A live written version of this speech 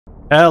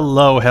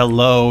Hello,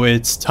 hello,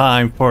 it's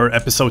time for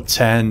episode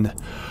 10.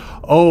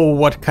 Oh,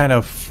 what kind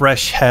of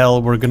fresh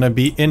hell we're gonna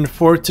be in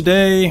for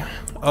today.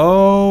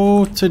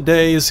 Oh,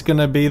 today is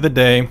gonna be the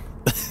day.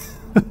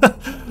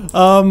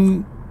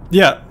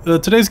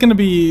 Today's gonna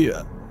be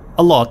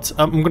a lot.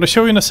 I'm gonna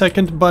show you in a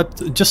second,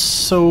 but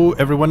just so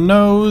everyone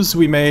knows,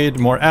 we made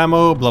more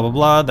ammo, blah blah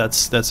blah,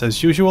 that's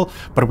as usual.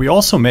 But we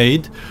also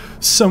made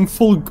some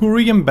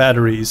fulgurium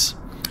batteries.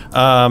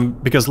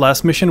 Because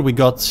last mission we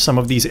got some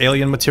of these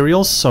alien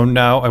materials, so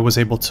now I was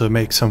able to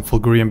make some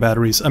fulgurium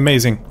batteries.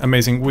 Amazing,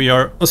 amazing. We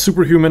are a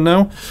superhuman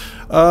now.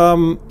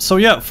 So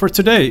yeah, for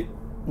today,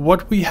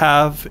 what we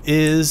have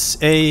is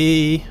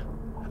a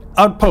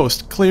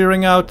outpost,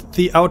 clearing out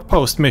the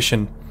outpost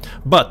mission.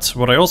 But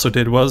what I also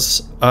did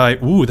was,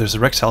 ooh, there's a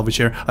wreck salvage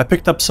here. I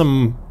picked up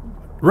some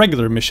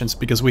regular missions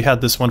because we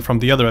had this one from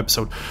the other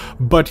episode.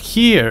 But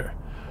here,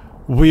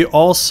 we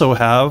also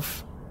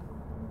have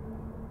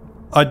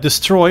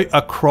destroy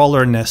a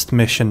crawler nest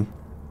mission.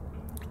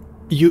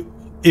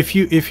 If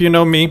you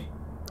know me,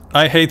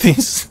 I hate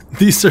these.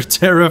 These are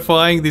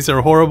terrifying. These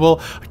are horrible.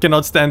 I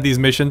cannot stand these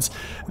missions.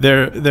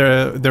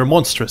 They're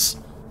monstrous,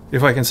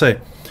 if I can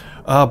say.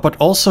 But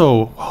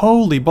also,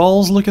 holy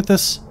balls! Look at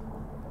this.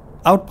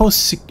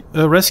 Outpost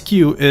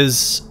rescue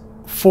is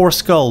 4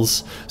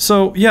 skulls.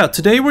 So yeah,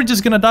 today we're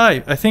just gonna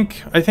die. I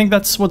think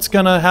that's what's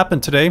gonna happen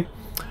today.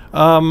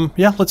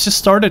 Yeah, let's just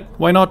start it.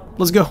 Why not?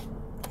 Let's go.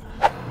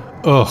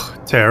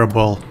 Ugh,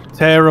 terrible.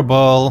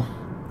 Terrible.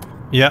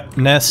 Yeah,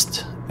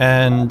 nest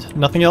and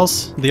nothing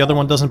else. The other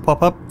one doesn't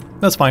pop up.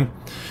 That's fine.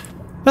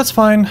 That's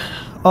fine.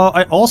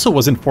 I also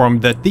was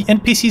informed that the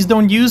NPCs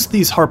don't use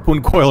these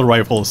harpoon coil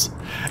rifles.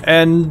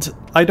 And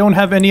I don't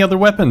have any other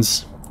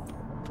weapons.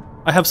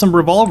 I have some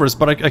revolvers,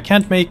 but I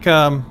can't make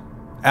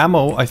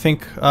ammo, I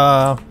think.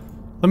 Let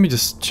me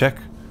just check.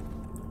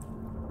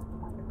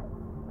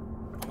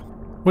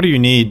 What do you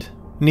need?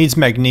 Needs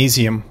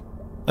magnesium.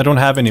 I don't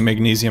have any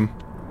magnesium.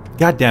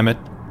 God damn it.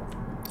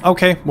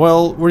 Okay,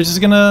 well, we're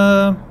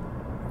gonna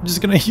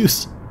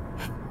use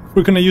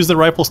the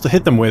rifles to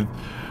hit them with.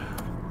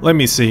 Let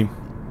me see.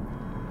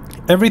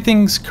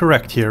 Everything's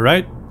correct here,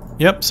 right?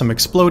 Yep, some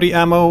explodey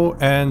ammo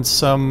and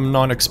some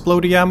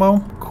non-explodey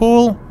ammo.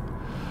 Cool.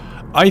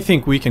 I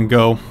think we can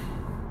go.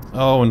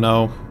 Oh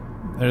no.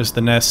 There's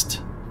the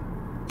nest.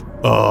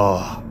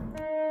 Ugh.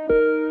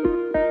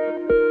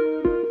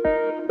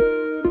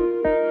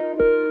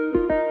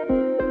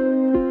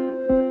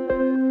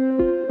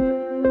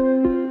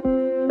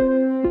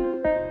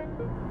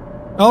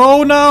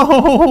 Oh no!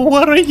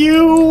 What are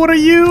you? What are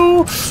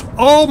you?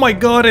 Oh my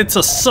god, it's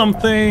a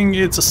something!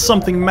 It's a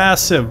something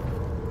massive!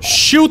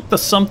 Shoot the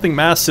something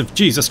massive!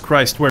 Jesus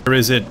Christ, where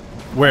is it?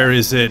 Where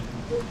is it?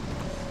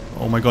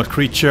 Oh my god,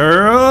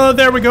 creature! Oh,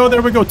 there we go,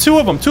 there we go! Two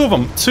of them!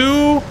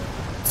 Two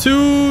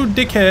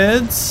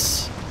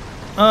dickheads!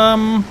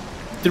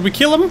 Did we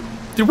kill him?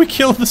 Did we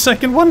kill the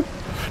second one?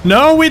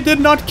 No, we did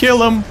not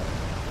kill him!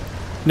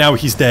 Now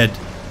he's dead.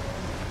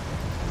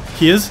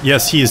 He is?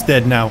 Yes, he is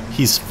dead now.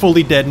 He's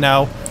fully dead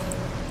now.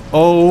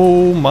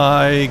 Oh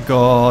my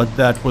god,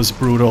 that was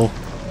brutal.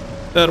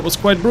 That was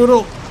quite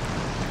brutal.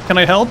 Can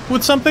I help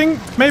with something?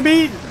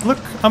 Maybe? Look,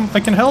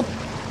 I can help.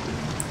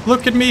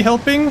 Look at me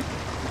helping.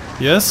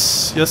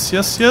 Yes, yes,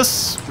 yes,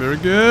 yes. Very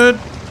good.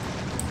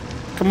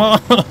 Come on.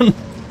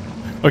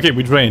 Okay,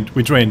 we drained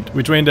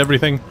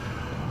everything.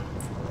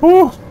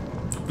 Whew.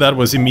 That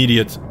was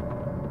immediate.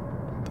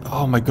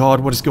 Oh my god,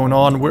 what is going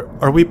on?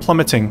 Are we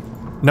plummeting?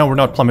 No, we're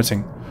not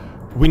plummeting.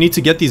 We need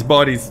to get these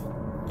bodies.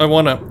 I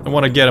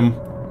wanna get them.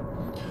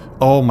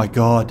 Oh my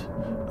god.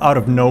 Out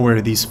of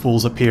nowhere these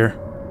fools appear.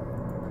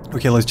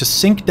 Okay, let's just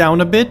sink down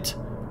a bit.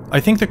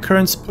 I think the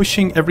current's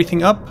pushing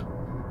everything up.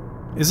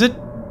 Is it?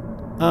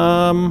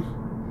 Kind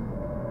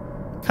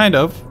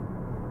of.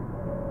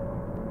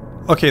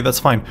 Okay, that's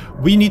fine.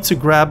 We need to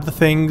grab the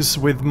things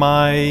with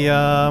my,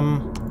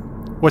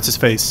 what's his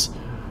face?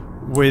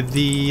 With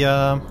the,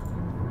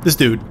 this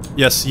dude.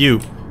 Yes, you.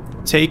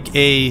 Take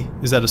a...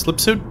 Is that a slip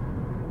suit?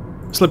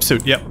 Slip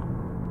suit, yep.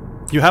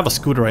 You have a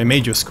scooter, I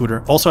made you a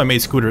scooter. Also, I made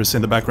scooters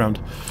in the background.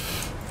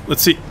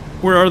 Let's see.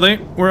 Where are they?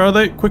 Where are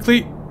they?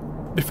 Quickly.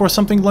 Before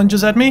something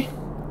lunges at me.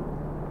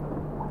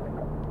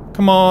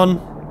 Come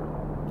on.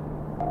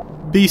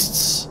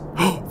 Beasts.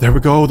 Oh, there we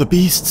go, the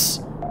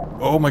beasts.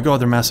 Oh my god,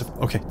 they're massive.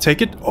 Okay,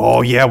 take it.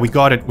 Oh yeah, we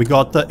got it. We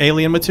got the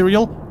alien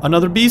material.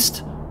 Another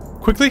beast.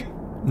 Quickly.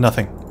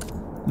 Nothing.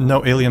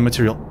 No alien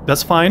material.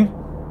 That's fine.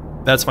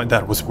 That's fine.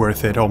 That was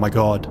worth it. Oh my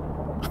god.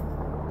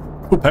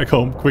 Go back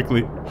home,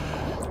 quickly.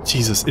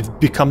 Jesus, it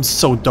becomes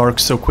so dark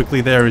so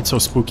quickly there, it's so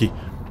spooky.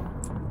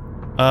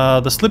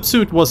 The slip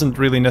suit wasn't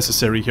really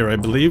necessary here, I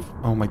believe.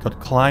 Oh my god,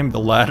 climb the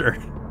ladder.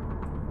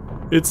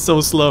 It's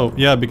so slow.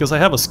 Yeah, because I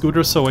have a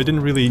scooter, so I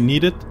didn't really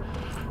need it.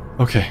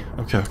 Okay,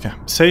 okay, okay.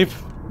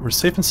 Safe. We're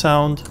safe and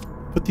sound.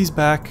 Put these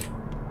back.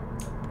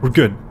 We're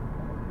good.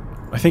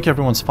 I think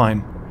everyone's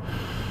fine.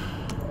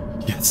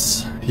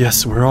 Yes,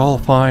 yes, we're all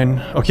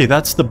fine. Okay,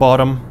 that's the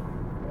bottom.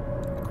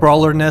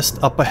 Crawler nest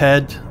up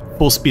ahead.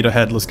 Full speed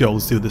ahead. Let's go.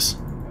 Let's do this.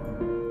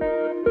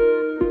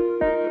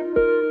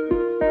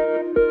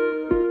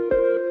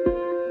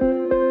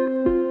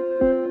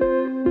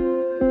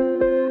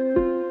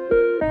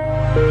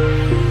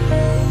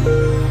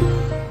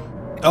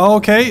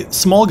 Okay,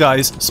 small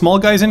guys. Small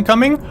guys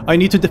incoming. I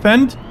need to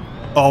defend.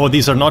 Oh,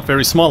 these are not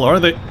very small, are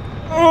they?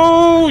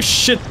 Oh,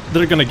 shit.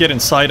 They're gonna get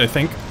inside, I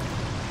think.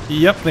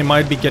 Yep, they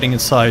might be getting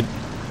inside.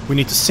 We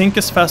need to sink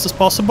as fast as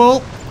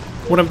possible.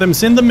 One of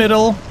them's in the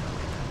middle.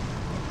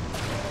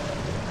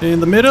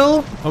 In the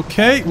middle.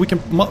 Okay, we can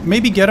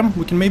maybe get him.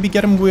 We can maybe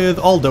get him with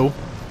Aldo.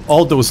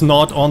 Aldo's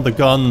not on the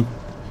gun.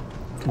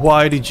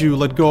 Why did you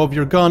let go of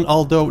your gun,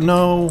 Aldo?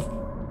 No.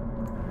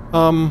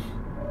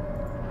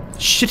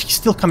 Shit, he's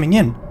still coming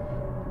in.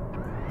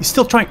 He's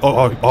still trying.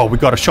 Oh, we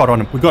got a shot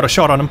on him. We got a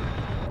shot on him.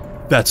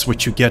 That's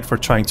what you get for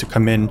trying to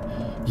come in,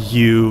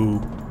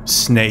 you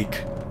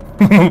snake.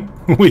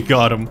 We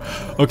got him.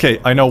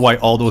 Okay, I know why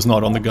Aldo's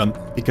not on the gun.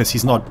 Because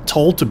he's not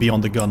told to be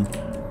on the gun.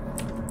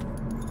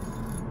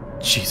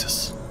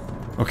 Jesus.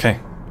 Okay.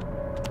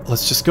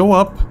 Let's just go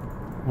up.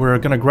 We're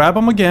gonna grab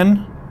him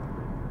again.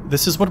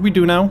 This is what we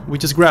do now. We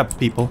just grab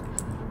people.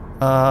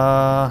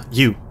 You're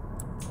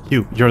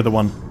the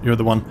one. You're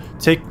the one.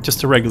 Take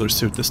just a regular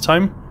suit this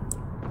time.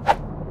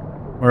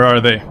 Where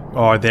are they?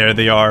 Oh, there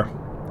they are.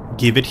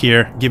 Give it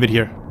here. Give it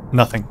here.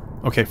 Nothing.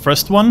 Okay,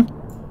 first one.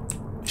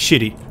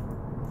 Shitty.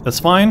 That's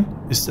fine.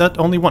 Is that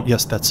only one?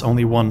 Yes, that's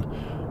only one.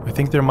 I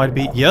think there might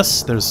be...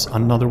 Yes, there's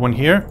another one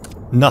here.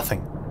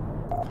 Nothing.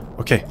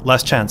 Okay,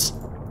 last chance.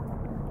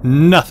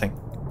 Nothing.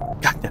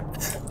 Goddamn.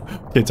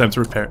 Okay, time to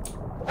repair.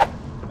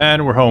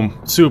 And we're home.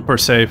 Super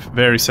safe.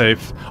 Very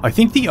safe. I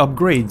think the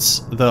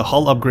upgrades, the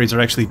hull upgrades are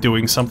actually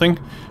doing something.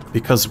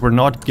 Because we're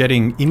not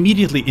getting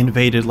immediately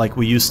invaded like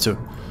we used to.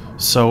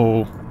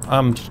 So,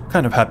 I'm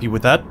kind of happy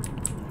with that.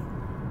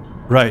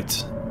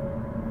 Right.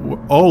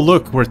 Oh,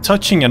 look, we're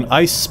touching an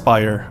ice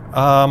spire.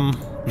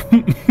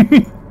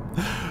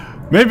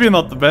 Maybe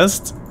not the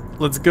best.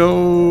 Let's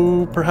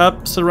go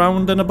perhaps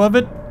around and above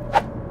it.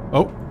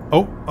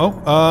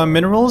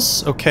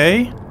 Minerals.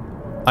 Okay.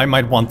 I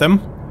might want them.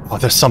 Oh,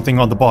 there's something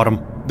on the bottom.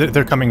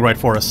 They're coming right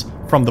for us.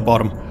 From the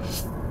bottom.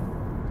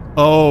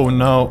 Oh,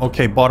 no.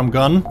 Okay, bottom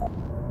gun.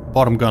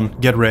 Bottom gun.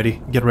 Get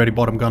ready. Get ready,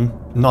 bottom gun.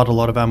 Not a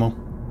lot of ammo.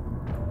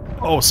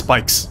 Oh,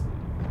 spikes.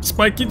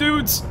 Spiky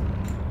dudes.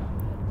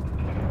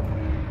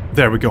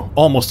 There we go.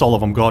 Almost all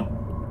of them got.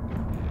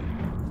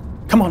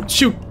 Come on,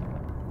 shoot.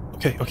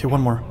 Okay, okay,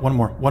 one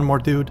more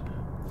dude.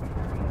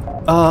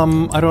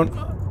 I don't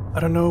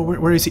know.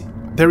 Where is he?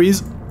 There he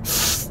is.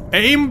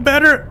 Aim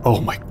better. Oh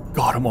my,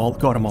 got them all.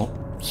 Got them all.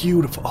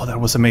 Beautiful. Oh,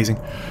 that was amazing.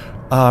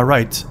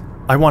 Right.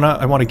 I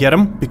wanna get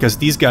him because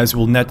these guys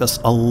will net us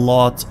a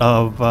lot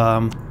of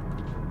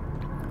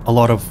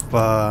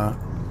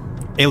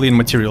alien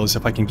materials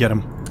if I can get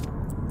them.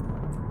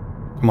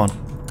 Come on.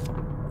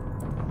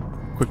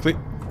 Quickly.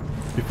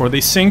 Before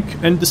they sink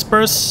and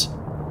disperse.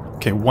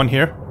 Okay, one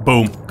here.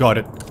 Boom. Got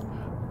it.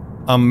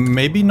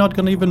 Maybe not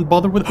gonna even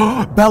bother with...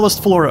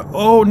 Ballast flora!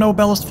 Oh, no,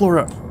 ballast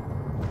flora!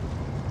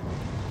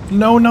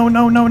 No, no,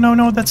 no, no, no,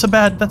 no, that's a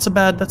bad, that's a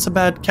bad, that's a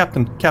bad.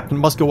 Captain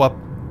must go up.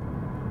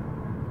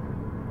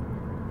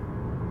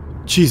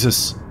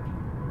 Jesus.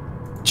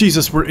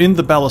 Jesus, we're in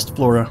the ballast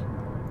flora.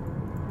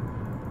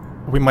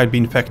 We might be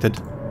infected.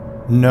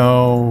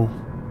 No.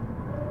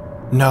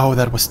 No,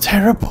 that was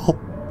terrible.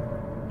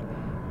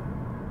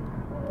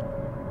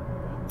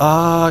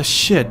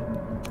 Shit.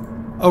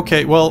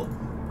 Okay, well,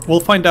 we'll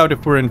find out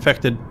if we're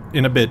infected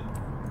in a bit.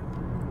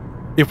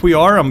 If we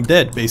are, I'm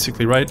dead,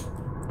 basically, right?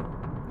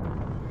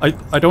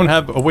 I don't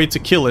have a way to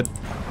kill it.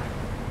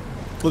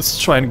 Let's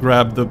try and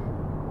grab the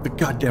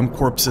goddamn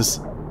corpses.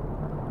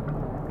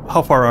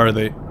 How far are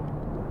they?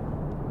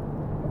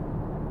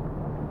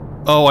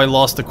 Oh, I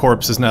lost the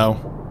corpses now.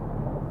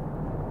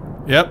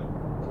 Yep.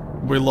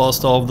 We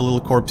lost all of the little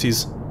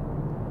corpses.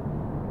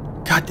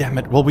 God damn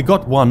it. Well, we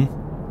got one.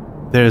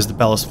 There's the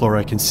ballast flora,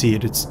 I can see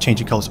it. It's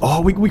changing colors.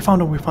 Oh, we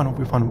found him, we found him,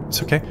 we found him.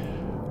 It's okay.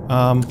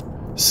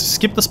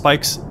 Skip the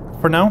spikes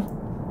for now.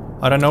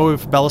 I don't know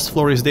if ballast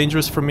flora is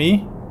dangerous for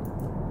me.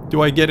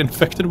 Do I get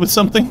infected with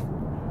something?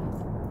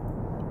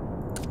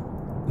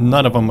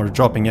 None of them are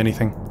dropping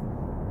anything.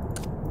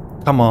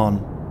 Come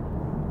on.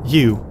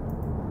 You?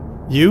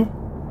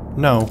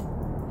 No.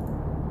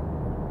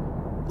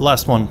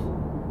 Last one.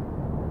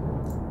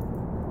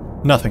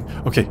 Nothing.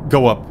 Okay,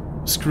 go up.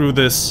 Screw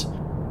this.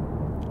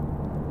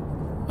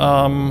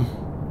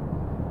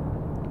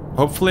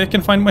 Hopefully I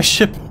can find my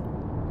ship.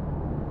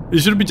 It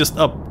should be just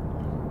up.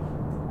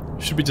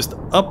 Should be just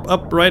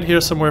up right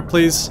here somewhere,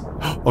 please.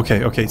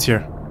 Okay, okay, it's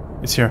here.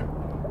 It's here.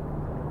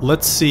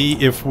 Let's see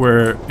if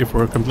we're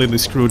completely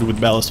screwed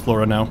with ballast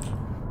flora now.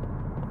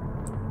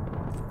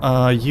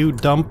 You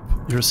dump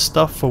your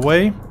stuff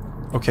away.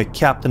 Okay,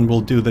 Captain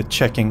will do the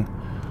checking.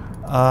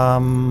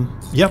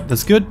 Yep,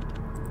 that's good.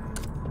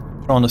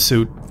 Put on a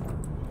suit.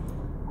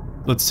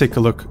 Let's take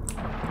a look.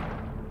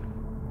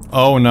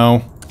 Oh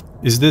no.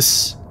 Is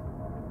this...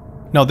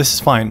 No, this is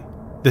fine.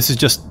 This is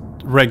just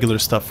regular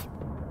stuff.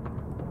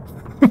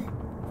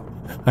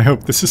 I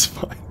hope this is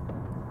fine.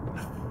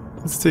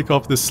 Let's take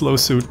off this slow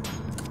suit.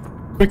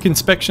 Quick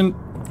inspection.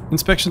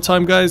 Inspection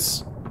time,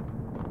 guys.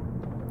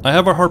 I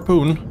have our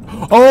harpoon.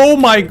 Oh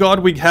my god,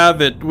 we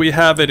have it. We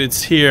have it.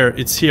 It's here.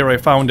 It's here. I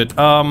found it.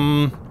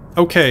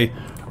 Okay.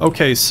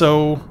 Okay,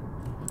 so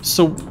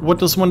what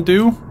does one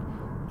do?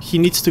 He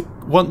needs to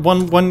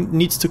one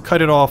needs to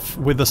cut it off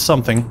with a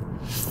something.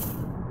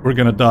 We're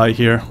gonna die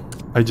here.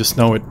 I just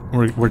know it.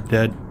 We're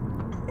dead.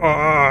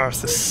 Ah,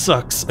 this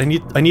sucks. I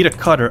need a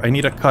cutter. I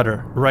need a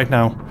cutter right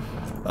now.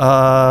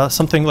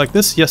 Something like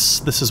this. Yes,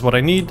 this is what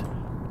I need.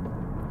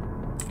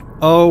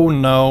 Oh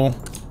no.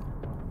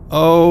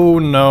 Oh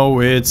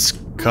no, it's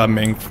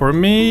coming for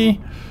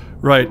me.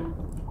 Right.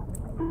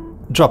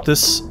 Drop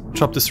this.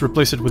 Drop this,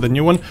 replace it with a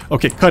new one.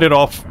 Okay, cut it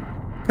off.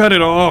 Cut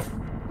it off.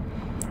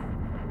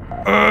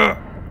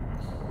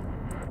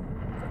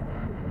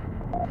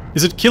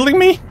 Is it killing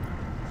me?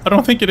 I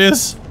don't think it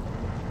is.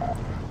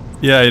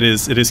 Yeah, it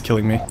is. It is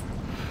killing me.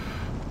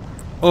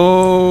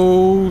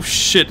 Oh,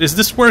 shit. Is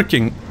this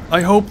working?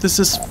 I hope this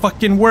is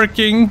fucking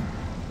working.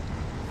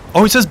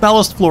 Oh, it says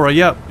ballast flora.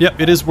 Yeah, yeah,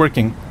 it is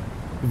working.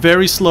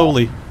 Very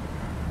slowly.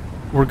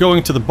 We're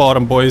going to the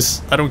bottom,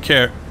 boys. I don't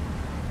care.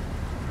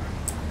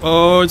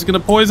 Oh, it's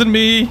gonna poison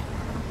me.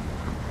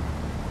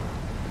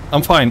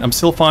 I'm fine. I'm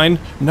still fine.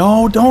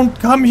 No, don't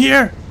come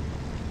here.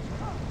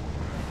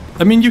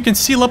 I mean, you can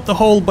seal up the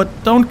hole,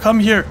 but don't come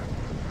here.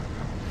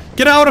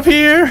 Get out of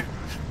here!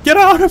 Get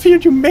out of here,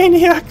 you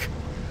maniac!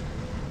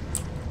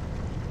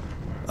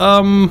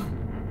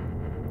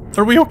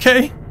 Are we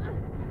okay?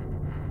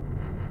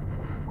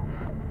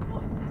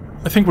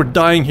 I think we're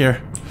dying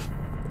here.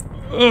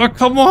 Oh,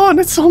 come on,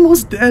 it's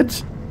almost dead.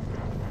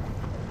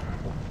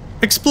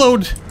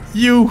 Explode,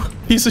 you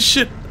piece of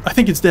shit. I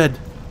think it's dead.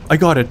 I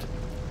got it.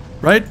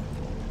 Right?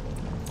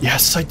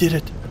 Yes, I did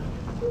it.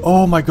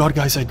 Oh my god,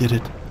 guys, I did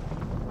it.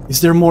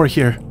 Is there more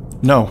here?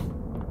 No.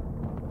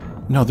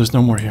 No, there's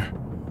no more here.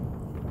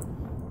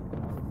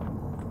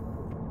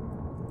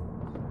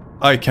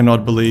 I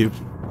cannot believe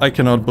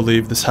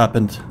this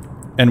happened.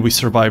 And we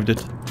survived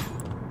it.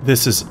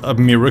 This is a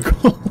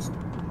miracle.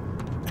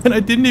 And I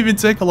didn't even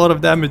take a lot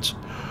of damage.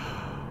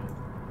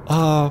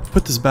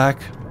 Put this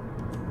back.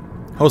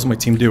 How's my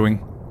team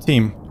doing?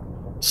 Team.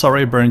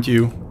 Sorry I burned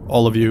you.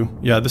 All of you.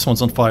 Yeah, this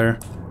one's on fire.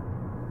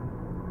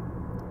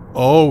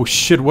 Oh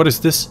shit, what is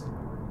this?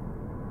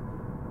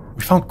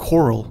 We found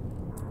coral.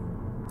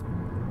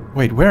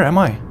 Wait, where am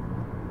I?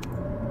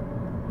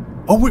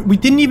 Oh, we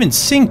didn't even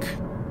sink.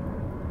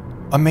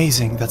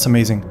 Amazing, that's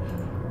amazing.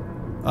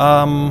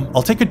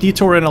 I'll take a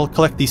detour and I'll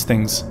collect these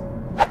things.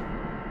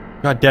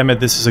 God damn it,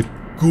 this is a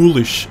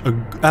ghoulish,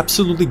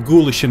 absolutely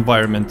ghoulish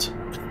environment.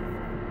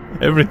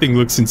 Everything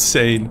looks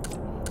insane.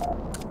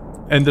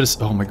 And there's,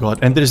 oh my god,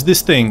 and there's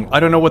this thing. I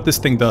don't know what this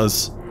thing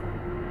does.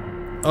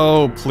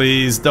 Oh,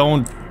 please,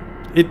 don't.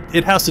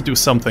 It has to do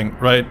something,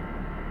 right?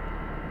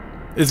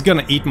 It's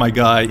gonna eat my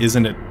guy,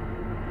 isn't it?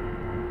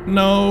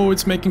 No,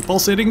 it's making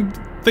pulsating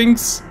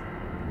things.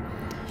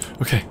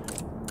 Okay,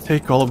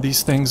 take all of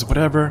these things,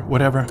 whatever,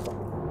 whatever.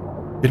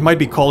 It might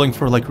be calling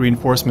for like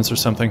reinforcements or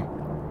something.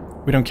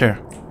 We don't care.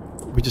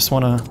 We just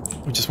wanna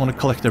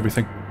collect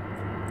everything.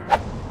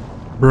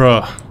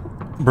 Bruh.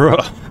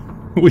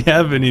 We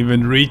haven't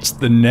even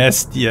reached the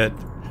nest yet.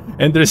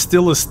 And there's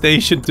still a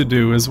station to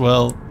do as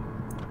well.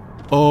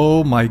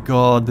 Oh my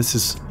god, this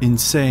is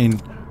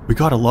insane. We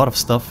got a lot of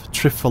stuff.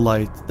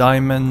 Trifolite,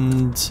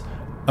 diamond,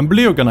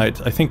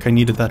 amblyonite. I think I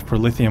needed that for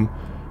lithium.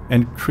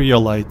 And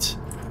creolite.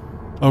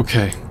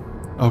 Okay.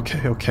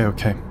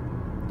 Okay.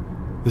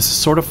 This is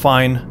sort of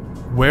fine.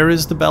 Where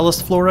is the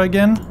ballast flora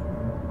again?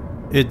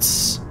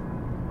 It's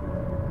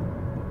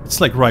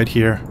like right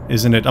here,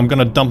 isn't it? I'm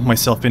gonna dump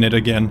myself in it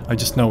again. I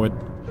just know it.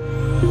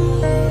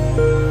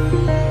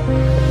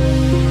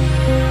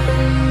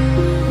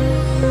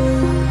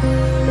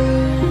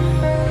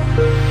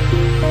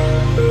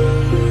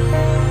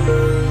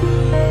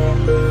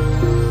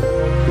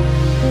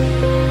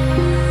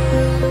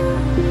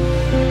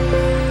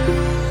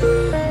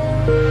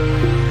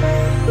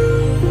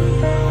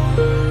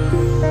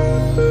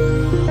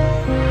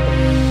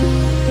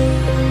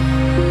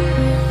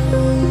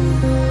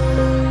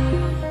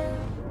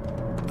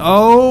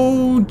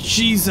 Oh,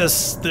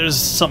 Jesus, there's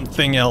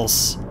something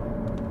else.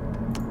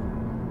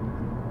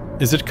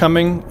 Is it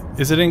coming?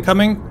 Is it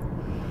incoming?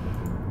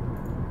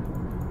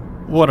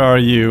 What are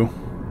you?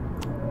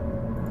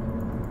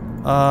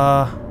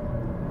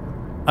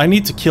 I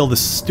need to kill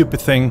this stupid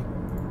thing.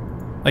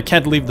 I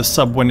can't leave the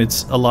sub when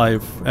it's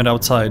alive and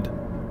outside.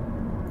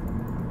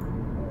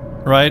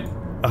 Right?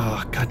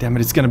 Oh, god damn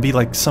it, it's gonna be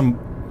like some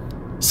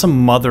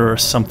mother or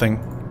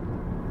something.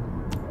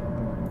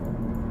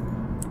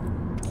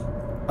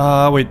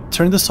 Wait,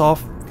 turn this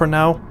off for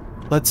now.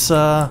 Let's,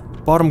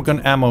 bottom gun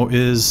ammo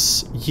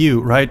is you,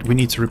 right? We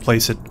need to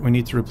replace it. We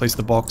need to replace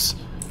the box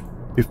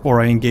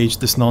before I engage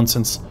this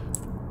nonsense.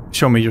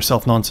 Show me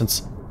yourself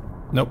nonsense.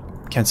 Nope,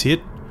 can't see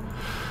it.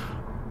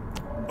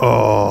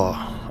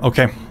 Oh,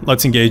 okay,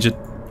 let's engage it.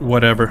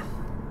 Whatever.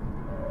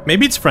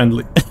 Maybe it's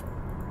friendly.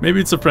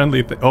 Maybe it's a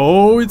friendly thing.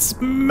 Oh, it's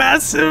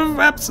massive!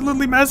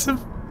 Absolutely massive!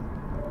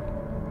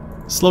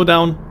 Slow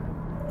down.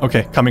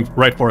 Okay, coming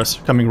right for us.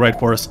 Coming right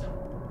for us.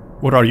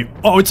 What are you?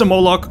 Oh, it's a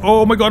Moloch.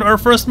 Oh my god, our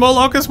first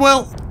Moloch as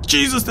well.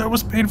 Jesus, that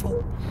was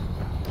painful.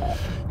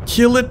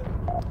 Kill it.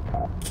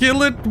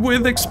 Kill it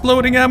with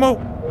exploding ammo.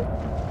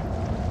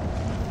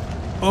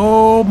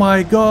 Oh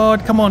my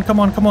god. Come on, come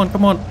on, come on,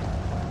 come on.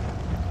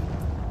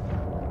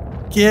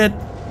 Get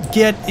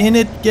in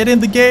it. Get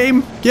in the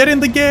game. Get in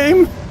the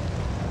game.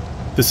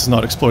 This is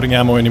not exploding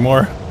ammo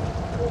anymore.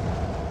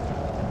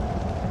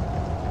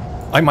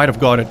 I might have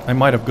got it. I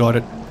might have got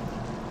it.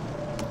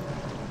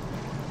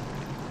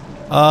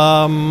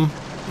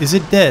 Is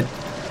it dead?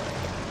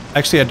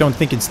 Actually, I don't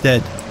think it's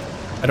dead.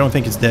 I don't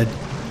think it's dead.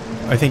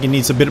 I think it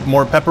needs a bit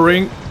more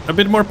peppering. A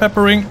bit more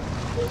peppering.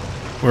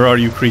 Where are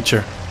you,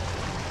 creature?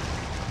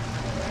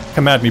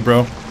 Come at me,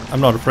 bro. I'm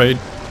not afraid.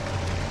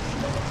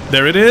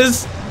 There it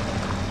is.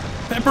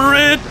 Pepper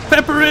it!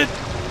 Pepper it!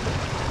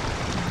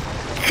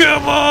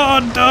 Come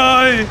on,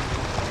 die!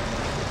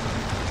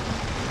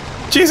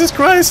 Jesus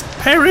Christ,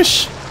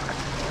 perish!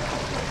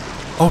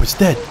 Oh, it's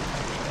dead.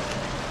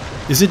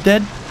 Is it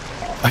dead?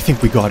 I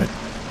think we got it.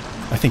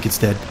 I think it's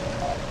dead.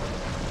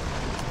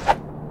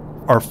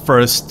 Our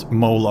first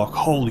Moloch.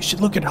 Holy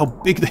shit, look at how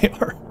big they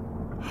are.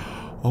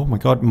 Oh my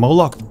god,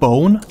 Moloch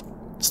bone?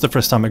 It's the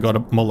first time I got a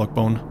Moloch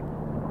bone.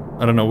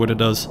 I don't know what it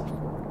does.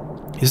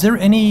 Is there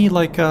any,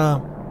 like,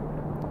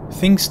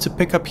 things to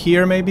pick up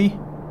here, maybe?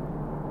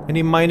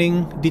 Any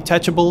mining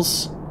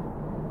detachables?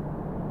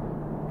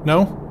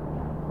 No?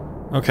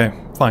 Okay,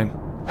 fine.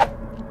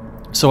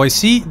 So I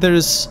see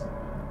there's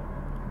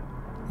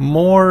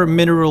more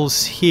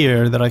minerals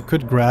here that I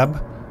could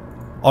grab.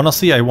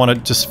 Honestly, I want to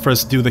just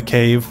first do the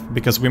cave,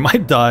 because we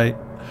might die.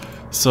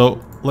 So,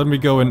 let me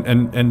go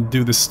and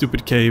do this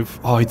stupid cave.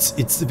 Oh,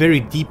 it's very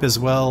deep as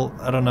well.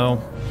 I don't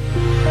know.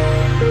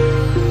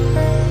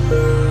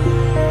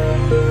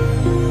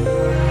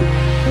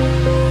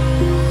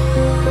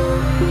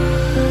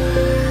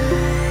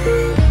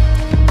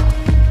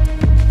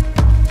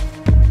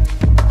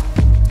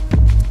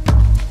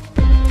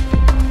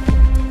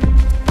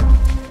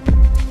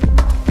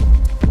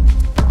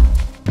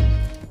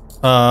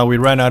 We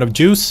ran out of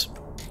juice.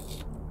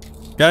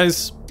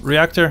 Guys,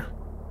 reactor.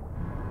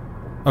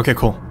 Okay,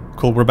 cool.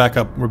 Cool, we're back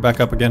up. We're back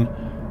up again.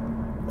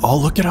 Oh,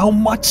 look at how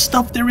much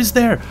stuff there is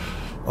there.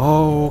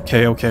 Oh,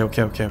 okay.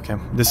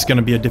 This is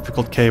gonna be a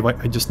difficult cave.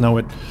 I just know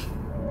it.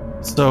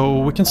 So,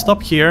 we can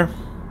stop here.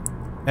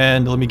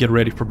 And let me get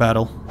ready for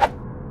battle.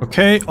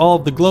 Okay, all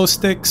of the glow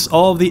sticks,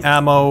 all of the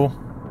ammo.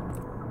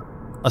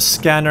 A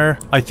scanner.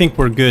 I think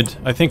we're good.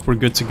 I think we're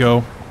good to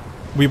go.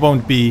 We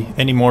won't be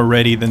any more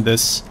ready than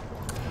this.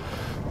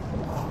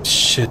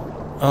 Shit.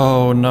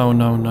 Oh, no.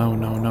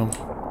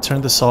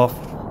 Turn this off.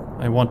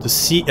 I want to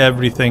see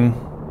everything.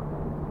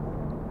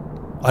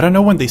 I don't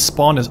know when they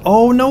spawn as...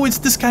 Oh, no, it's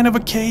this kind of a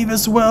cave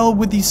as well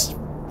with these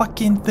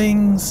fucking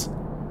things.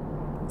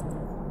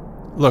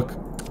 Look.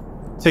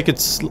 Take it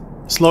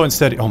slow and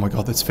steady. Oh my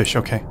god, that's fish.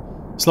 Okay.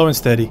 Slow and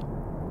steady.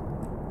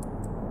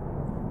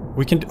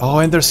 We can... Oh,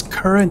 and there's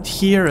current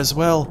here as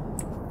well.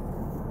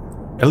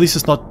 At least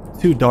it's not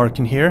too dark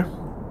in here.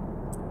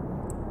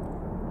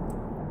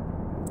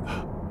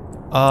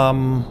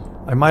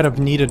 I might have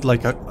needed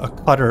like a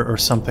cutter or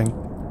something.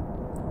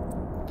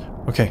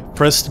 Okay,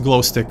 first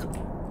glow stick.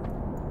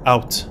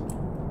 Out.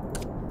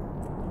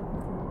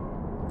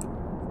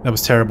 That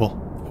was terrible.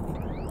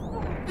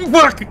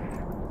 Fuck!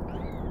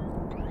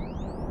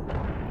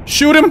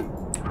 Shoot him!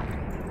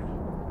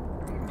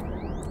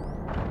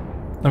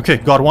 Okay,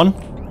 got one.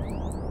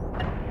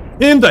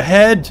 In the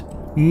head!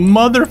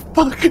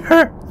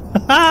 Motherfucker!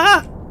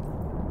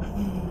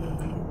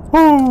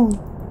 Woo!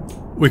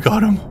 We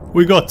got him.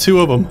 We got two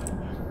of them.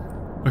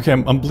 Okay,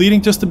 I'm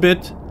bleeding just a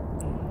bit.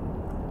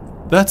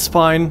 That's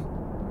fine.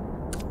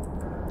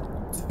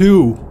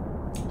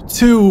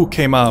 Two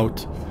came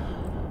out.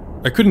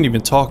 I couldn't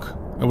even talk.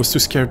 I was too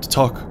scared to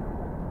talk.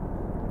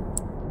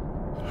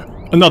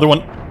 Another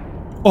one.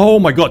 Oh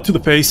my god, to the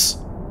face.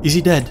 Is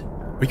he dead?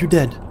 Are you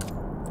dead?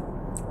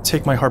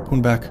 Take my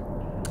harpoon back.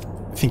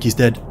 I think he's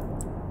dead.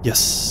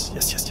 Yes.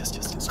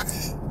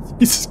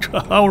 Jesus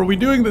Christ, how are we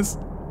doing this?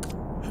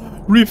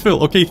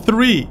 Refill. Okay,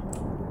 3.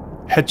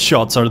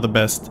 Headshots are the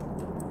best.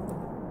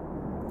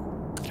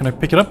 Can I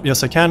pick it up?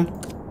 Yes, I can.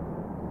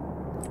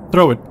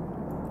 Throw it.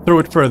 Throw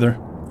it further.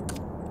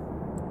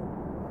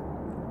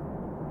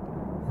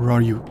 Where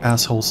are you,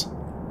 assholes?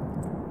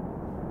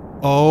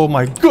 Oh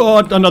my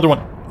god, another one.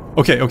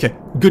 Okay.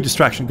 Good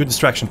distraction, good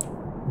distraction.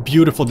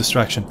 Beautiful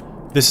distraction.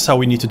 This is how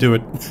we need to do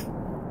it.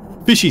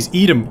 Fishies,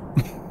 eat them.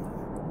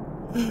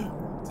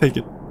 Take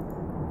it.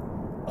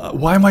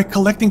 Why am I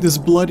collecting this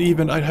blood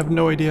even? I have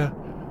no idea.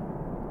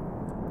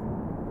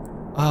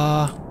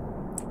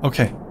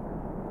 Okay.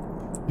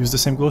 Use the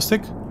same glow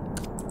stick.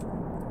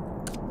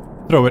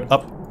 Throw it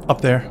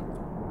up there.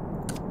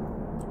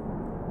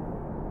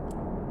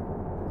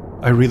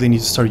 I really need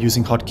to start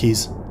using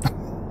hotkeys.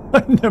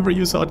 I never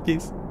use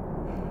hotkeys.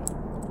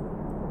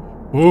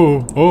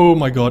 Oh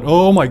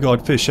my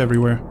god, fish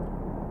everywhere.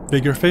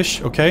 Bigger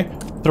fish, okay.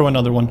 Throw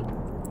another one.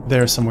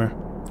 There somewhere.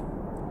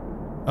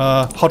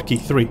 Hotkey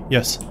 3,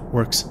 yes,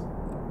 works.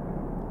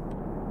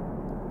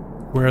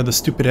 Where are the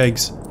stupid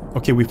eggs?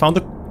 Okay, we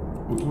found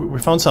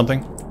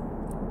something.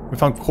 We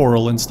found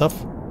coral and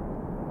stuff.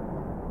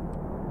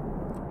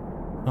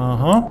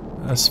 Uh-huh.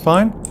 That's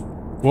fine.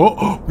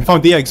 Whoa! We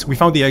found the eggs. We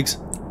found the eggs.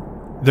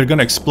 They're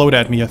gonna explode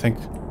at me, I think.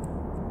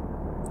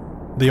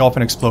 They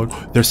often explode.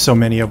 There's so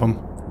many of them.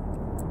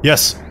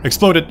 Yes!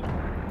 Exploded!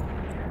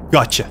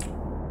 Gotcha.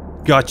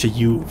 Gotcha,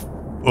 you...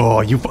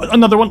 Oh, you...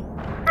 Another one!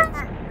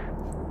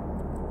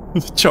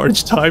 The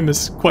charge time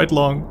is quite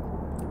long.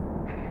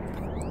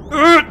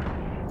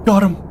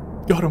 Got him!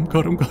 Got him,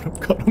 got him, got him,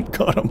 got him,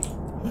 got him.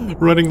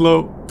 Running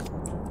low.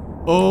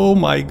 Oh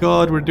my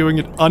god, we're doing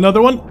it.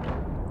 Another one?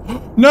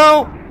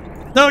 No!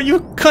 No, you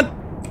can't...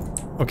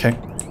 Okay.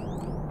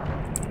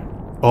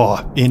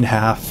 Oh, in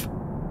half.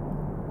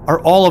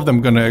 Are all of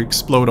them gonna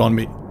explode on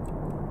me?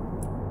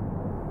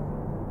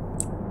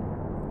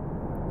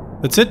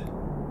 That's it?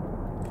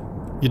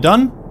 You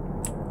done?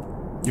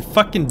 You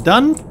fucking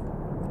done?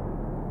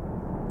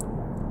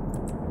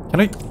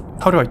 Can I...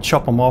 How do I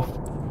chop them off?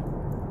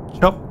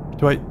 Chop?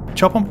 Do I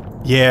chop them?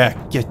 Yeah,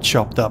 get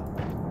chopped up.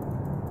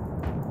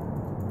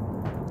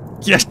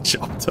 Get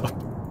chopped up.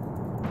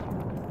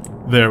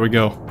 There we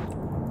go.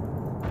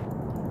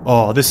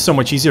 Oh, this is so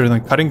much easier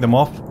than cutting them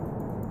off.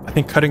 I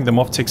think cutting them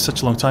off takes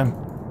such a long time.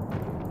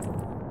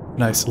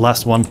 Nice,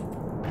 last one.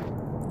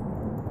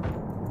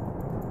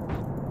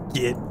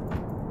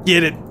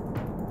 Get it.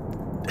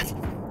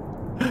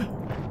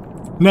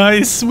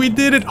 Nice, we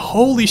did it.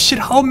 Holy shit,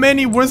 how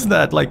many was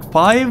that? Like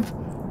 5?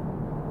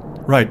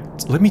 Right,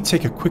 let me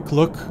take a quick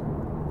look.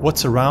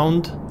 What's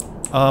around?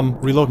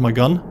 Reload my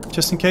gun,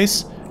 just in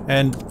case.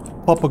 And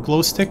pop a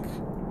glow stick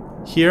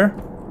here.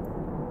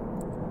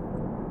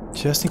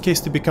 Just in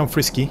case they become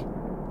frisky.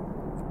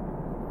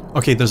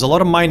 Okay, there's a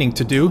lot of mining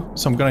to do,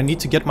 so I'm gonna need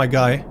to get my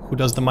guy who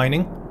does the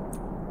mining.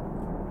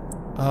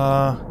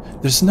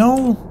 There's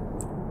no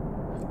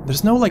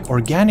like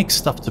organic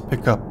stuff to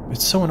pick up.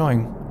 It's so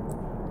annoying.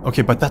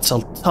 Okay, but that's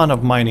a ton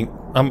of mining.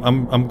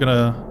 I'm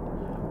gonna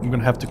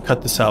have to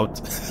cut this out.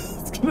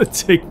 It's gonna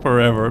take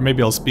forever.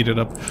 Maybe I'll speed it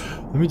up.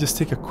 Let me just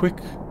take a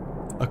quick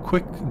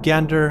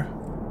gander.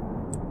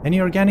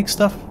 Any organic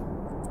stuff?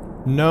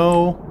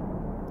 No.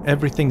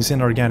 Everything's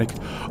inorganic.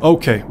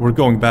 Okay, we're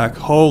going back.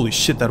 Holy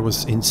shit, that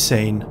was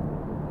insane.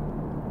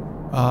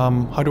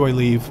 How do I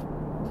leave?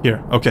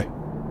 Here, okay.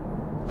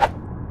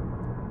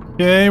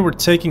 Okay, we're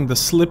taking the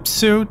slip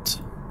suit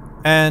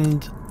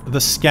and the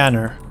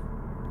scanner.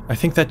 I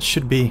think that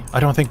should be... I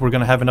don't think we're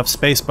gonna have enough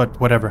space, but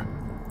whatever.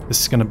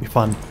 This is gonna be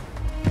fun.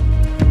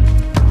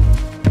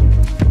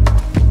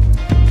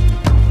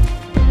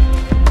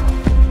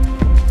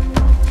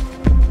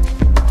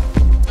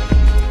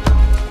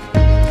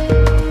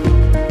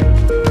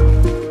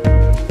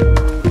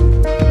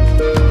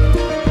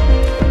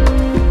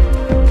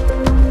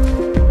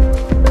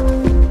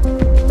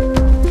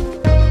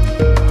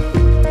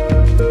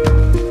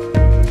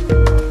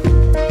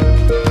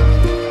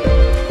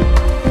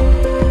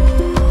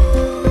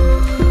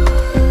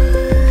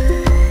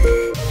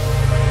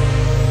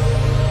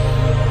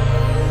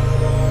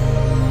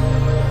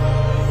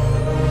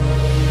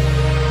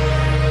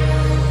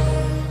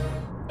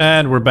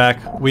 And we're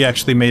back. We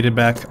actually made it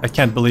back. I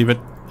can't believe it.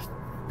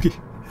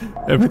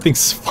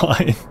 Everything's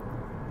fine.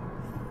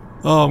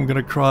 Oh, I'm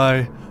gonna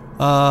cry.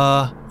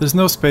 There's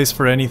no space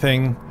for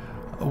anything.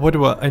 What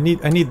do I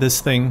need this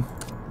thing.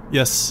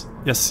 Yes.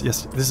 Yes,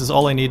 yes. This is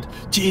all I need.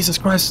 Jesus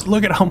Christ,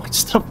 look at how much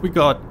stuff we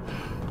got.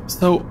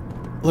 So,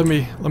 let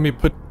me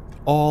put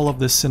all of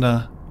this in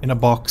a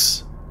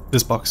box.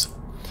 This box.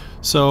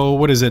 So,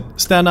 what is it?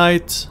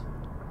 Stanite,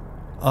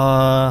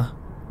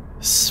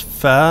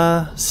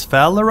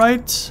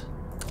 sphalerite,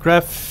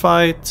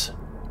 graphite,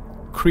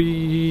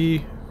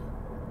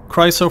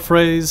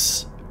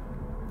 chrysophrase,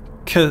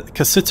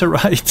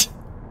 cassiterite,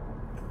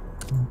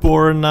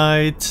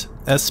 boronite,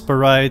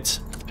 esperite,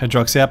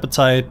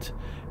 hydroxyapatite,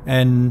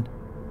 and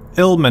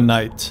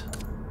ilmenite.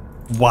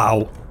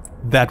 Wow,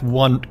 that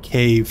one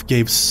cave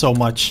gave so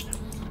much.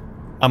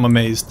 I'm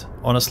amazed.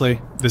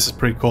 Honestly, this is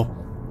pretty cool.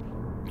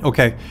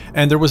 Okay,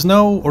 and there was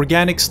no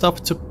organic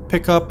stuff to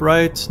pick up,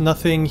 right?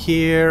 Nothing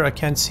here. I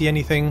can't see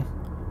anything.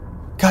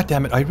 God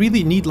damn it! I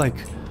really need like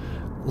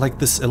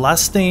this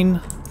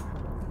elastane,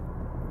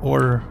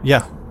 or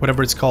yeah,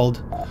 whatever it's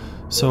called.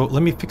 So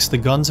let me fix the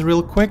guns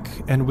real quick,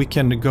 and we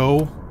can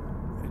go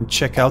and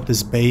check out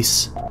this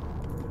base.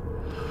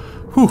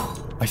 Whew!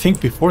 I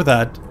think before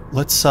that,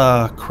 let's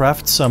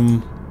craft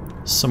some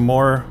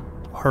more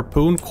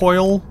harpoon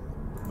coil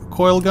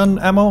gun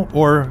ammo,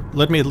 or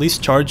let me at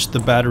least charge the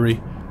battery,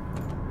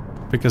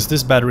 because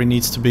this battery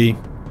needs to be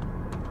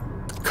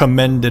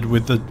commended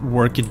with the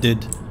work it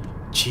did.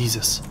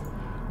 Jesus.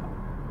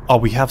 Oh,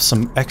 we have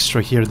some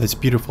extra here. That's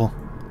beautiful.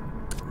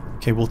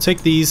 Okay, we'll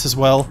take these as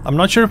well. I'm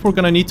not sure if we're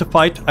gonna need to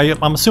fight.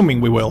 I'm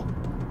assuming we will.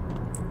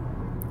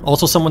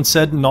 Also, someone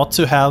said not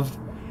to have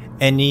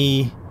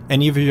any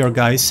of your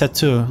guys set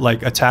to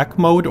like attack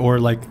mode or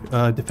like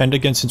defend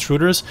against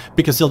intruders,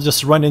 because they'll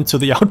just run into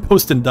the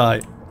outpost and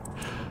die.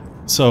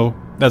 So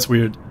that's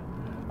weird.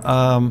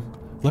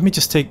 Let me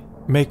just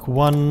make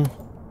one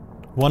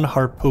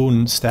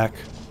harpoon stack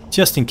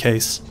just in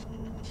case.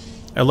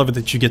 I love it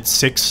that you get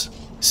six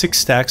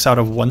stacks out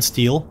of one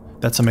steel.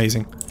 That's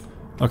amazing.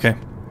 Okay.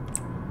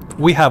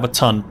 We have a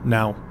ton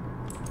now.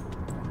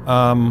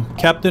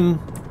 Captain,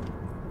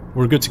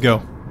 we're good to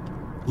go.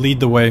 Lead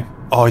the way.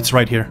 Oh, it's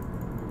right here.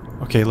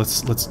 Okay,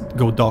 let's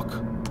go dock.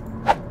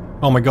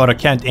 Oh my god, I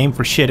can't aim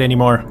for shit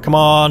anymore. Come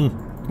on.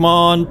 Come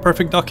on,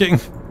 perfect docking.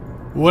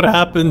 What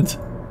happened?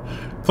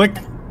 Click.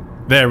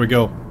 There we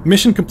go.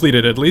 Mission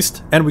completed at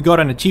least. And we got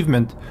an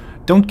achievement.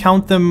 Don't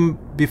count them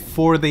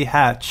before they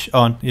hatch.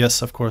 On.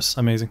 Yes, of course.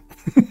 Amazing.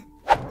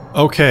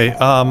 Okay,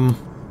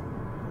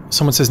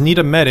 someone says need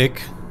a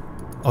medic.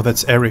 Oh,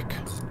 that's Eric.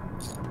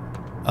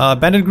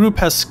 Bandit group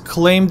has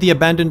claimed the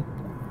abandoned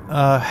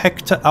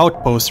Hector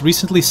outpost.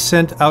 Recently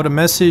sent out a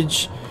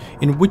message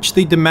in which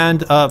they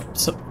demand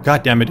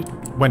God damn it, it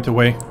went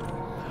away.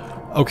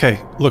 Okay,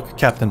 look,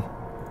 Captain.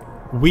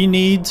 We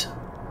need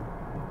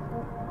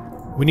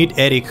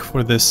Eric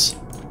for this.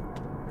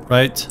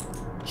 Right?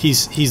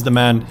 He's the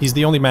man. He's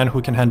the only man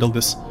who can handle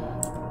this.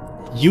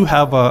 You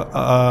have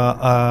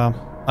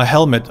a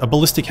helmet, a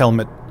ballistic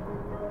helmet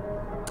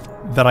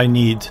that I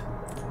need.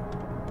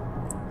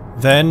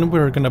 Then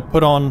we're gonna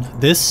put on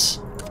this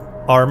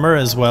armor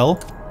as well.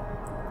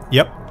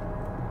 Yep.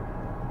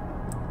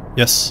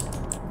 Yes.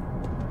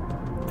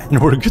 And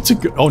we're good to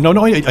go. Oh, no,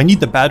 I need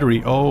the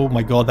battery. Oh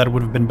my god, that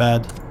would have been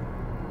bad.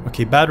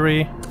 Okay,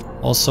 battery.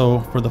 Also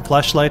for the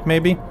flashlight,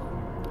 maybe.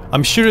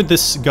 I'm sure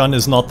this gun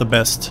is not the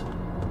best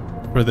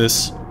for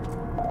this.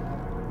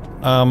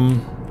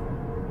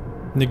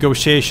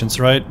 Negotiations,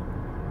 right?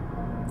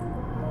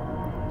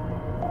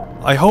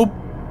 I hope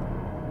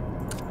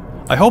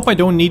I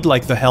don't need,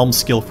 like, the helm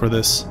skill for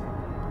this.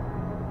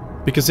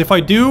 Because if I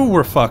do,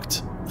 we're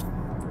fucked.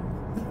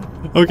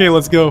 Okay,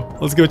 let's go.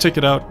 Let's go check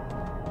it out.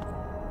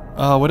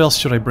 What else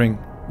should I bring?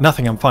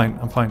 Nothing, I'm fine,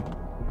 I'm fine.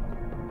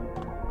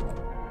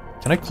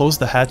 Can I close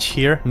the hatch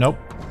here? Nope.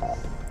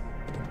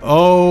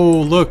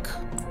 Oh, look.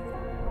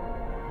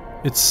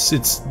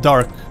 It's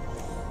dark.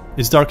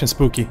 It's dark and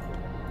spooky.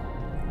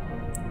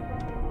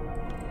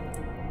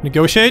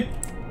 Negotiate?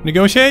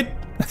 Negotiate?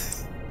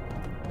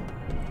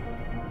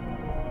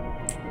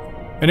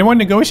 Anyone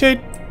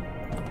negotiate?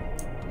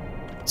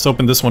 Let's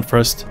open this one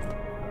first.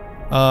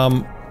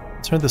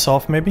 Turn this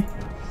off, maybe?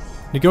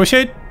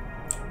 Negotiate?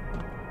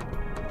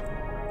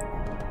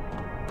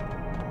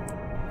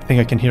 I think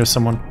I can hear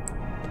someone.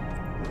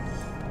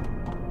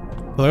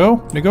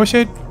 Hello?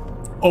 Negotiate?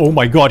 Oh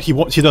my god,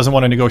 he doesn't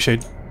want to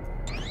negotiate.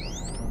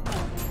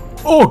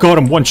 Oh, got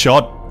him, one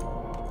shot.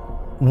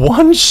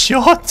 One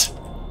shot?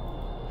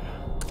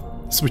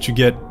 That's what you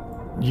get,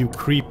 you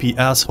creepy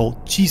asshole.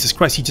 Jesus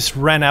Christ, he just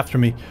ran after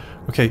me.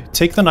 Okay,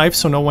 take the knife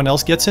so no one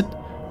else gets it.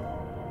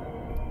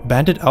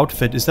 Bandit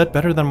outfit, is that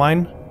better than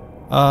mine?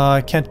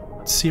 I can't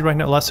see right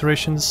now.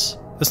 Lacerations.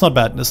 That's not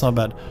bad, that's not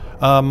bad.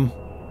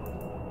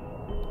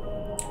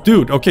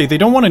 Dude, okay, they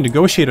don't want to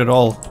negotiate at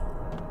all.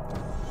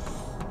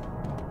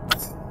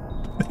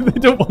 They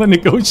don't want to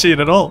negotiate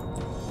at all.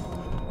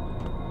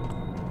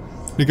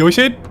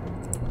 Negotiate?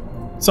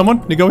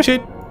 Someone?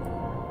 Negotiate?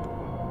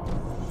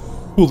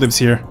 Who lives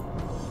here?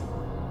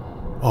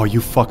 Oh,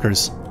 you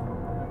fuckers.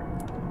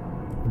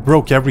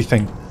 Broke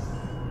everything.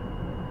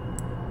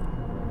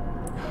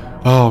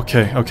 Oh,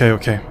 okay, okay,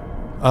 okay.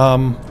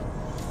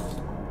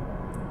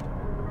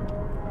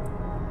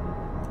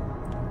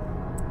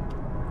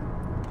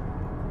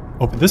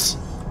 Open this.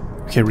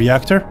 Okay,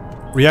 reactor.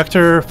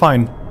 Reactor,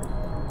 fine.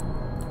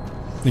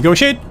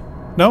 Negotiate?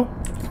 No?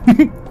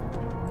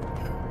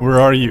 Where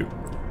are you?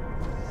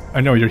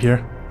 I know you're here.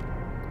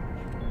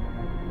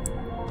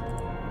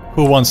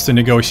 Who wants to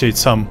negotiate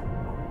some?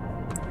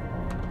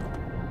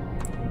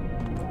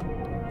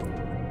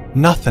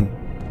 Nothing.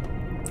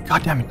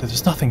 God damn it,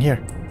 there's nothing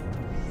here.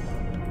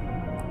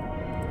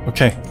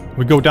 Okay,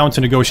 we go down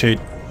to negotiate.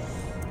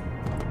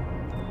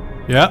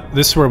 Yeah,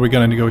 this is where we're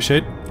gonna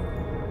negotiate.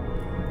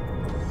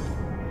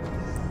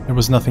 There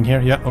was nothing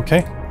here. Yeah,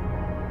 okay.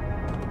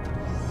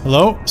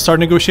 Hello? Start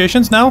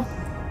negotiations now?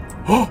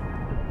 Oh!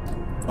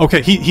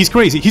 Okay, he's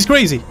crazy. He's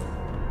crazy!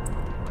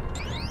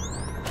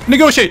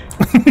 Negotiate!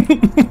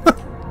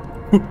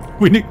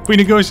 we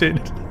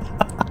negotiated.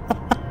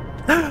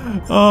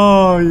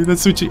 Oh,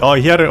 that's what you... Oh,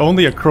 he had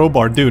only a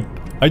crowbar. Dude,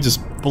 I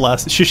just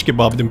blasted... Shish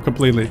kebabbed him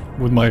completely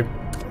with my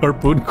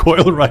harpoon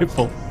coil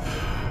rifle.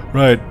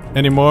 Right.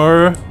 Any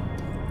more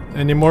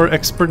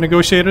expert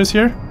negotiators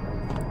here?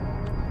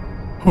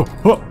 Oh,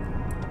 oh.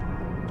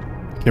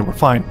 Okay, we're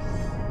fine.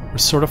 We're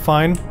sort of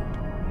fine.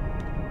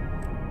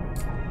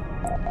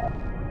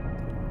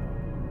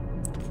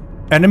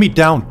 Enemy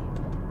down.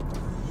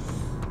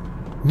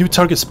 New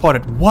target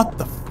spotted. What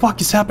the fuck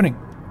is happening?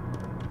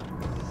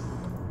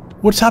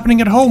 What's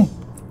happening at home?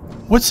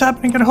 What's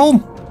happening at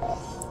home?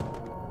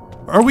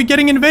 Are we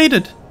getting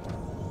invaded?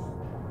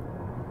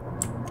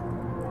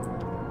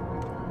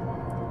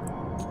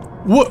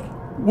 What?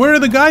 Where are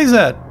the guys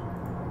at?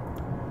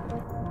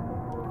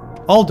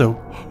 Aldo.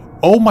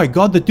 Oh my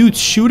god, the dude's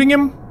shooting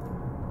him?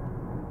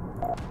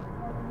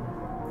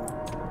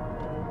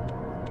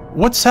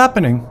 What's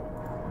happening?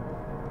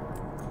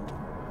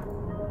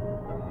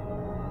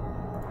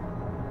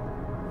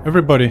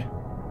 Everybody.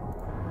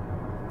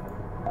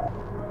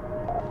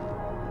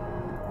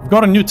 We've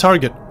Got a new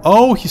target.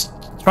 Oh, he's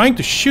trying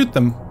to shoot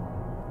them.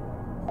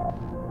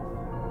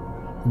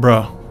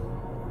 Bruh.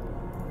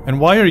 And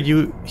why are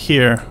you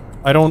here?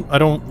 I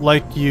don't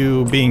like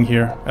you being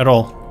here at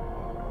all.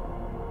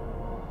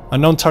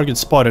 Unknown target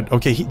spotted.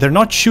 Okay, they're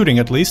not shooting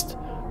at least.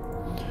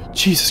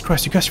 Jesus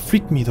Christ, you guys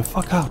freaked me the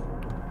fuck out.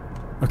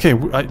 Okay,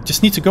 I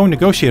just need to go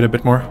negotiate a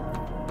bit more.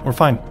 We're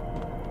fine.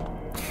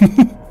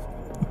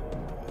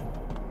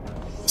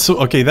 So,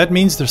 okay, that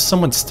means there's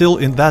someone still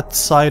in that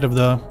side of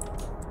the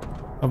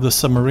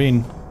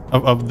submarine,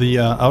 of the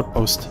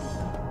outpost.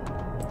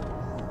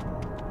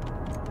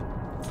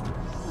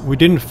 We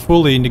didn't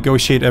fully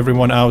negotiate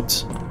everyone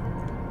out.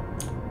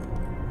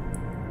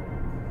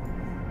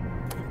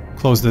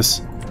 Close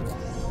this.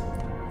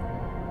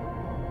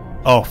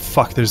 Oh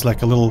fuck, there's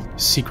like a little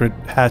secret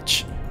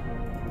hatch.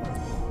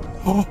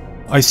 Oh,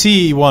 I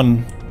see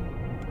one.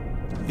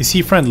 Is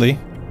he friendly?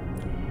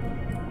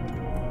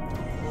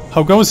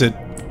 How goes it?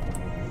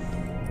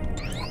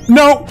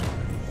 No!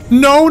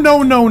 No,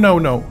 no, no, no,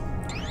 no.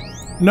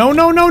 No,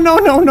 no, no, no,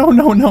 no, no,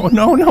 no, no,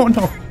 no, no,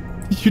 no.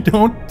 You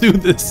don't do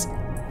this.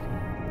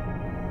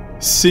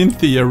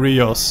 Cynthia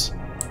Rios.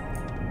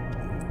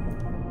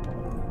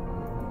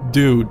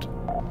 Dude.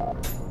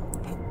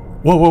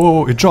 Whoa, whoa,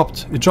 whoa, it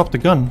dropped. It dropped the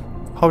gun.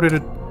 How did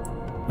it...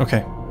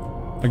 Okay.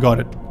 I got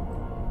it.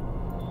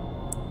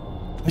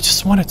 I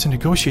just wanted to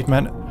negotiate,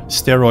 man.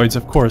 Steroids,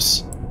 of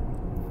course.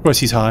 Of course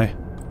he's high.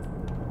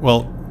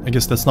 Well, I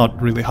guess that's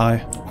not really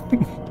high.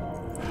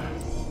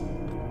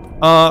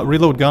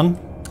 Reload gun.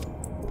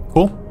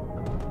 Cool.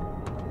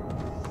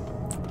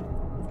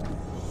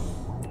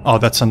 Oh,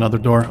 that's another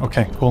door.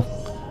 Okay, cool.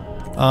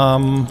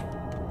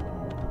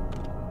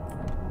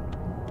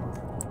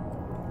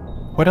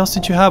 What else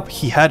did you have?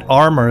 He had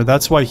armor.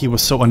 That's why he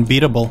was so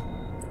unbeatable.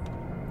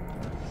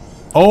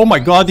 Oh my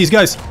god, these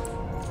guys!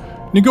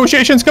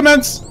 Negotiations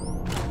commence!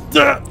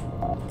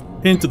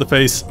 Into the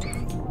face.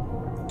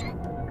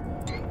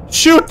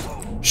 Shoot!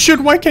 Shoot!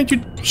 Why can't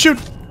you shoot?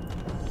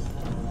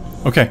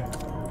 Okay.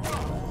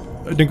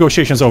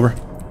 Negotiations over.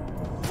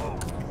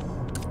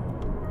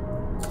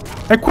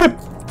 Equip!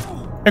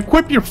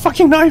 Equip your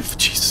fucking knife!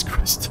 Jesus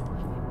Christ.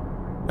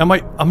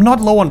 I'm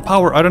not low on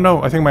power. I don't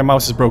know. I think my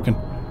mouse is broken.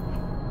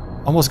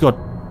 Almost got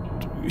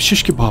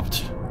shish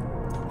kebabbed.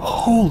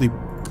 Holy...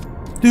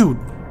 Dude.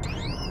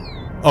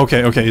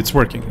 Okay, okay, it's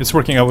working. It's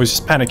working. I was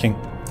just panicking.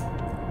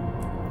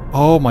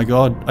 Oh my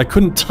god. I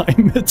couldn't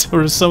time it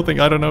or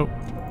something. I don't know.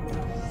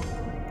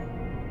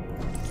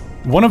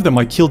 One of them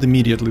I killed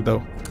immediately,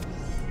 though.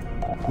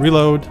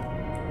 Reload.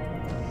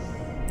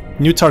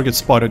 New target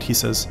spotted, he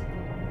says.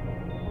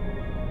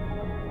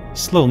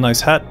 This little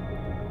nice hat.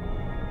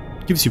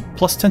 Gives you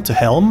 +10 to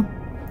helm.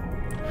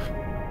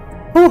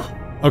 Whew.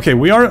 Okay,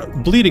 we are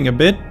bleeding a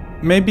bit.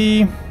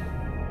 Maybe...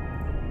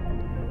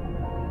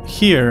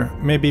 Here,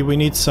 maybe we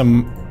need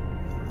some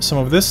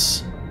of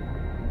this.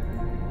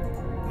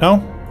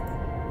 No?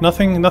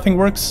 Nothing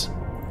works?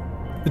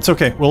 It's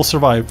okay, we'll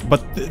survive.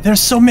 But there's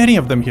so many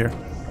of them here.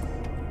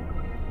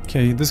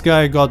 Okay, this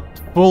guy got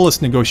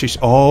fullest negotiation.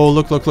 Oh,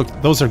 look, look, look.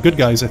 Those are good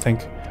guys, I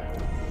think.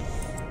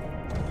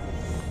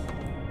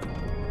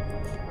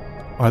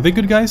 Are they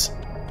good guys?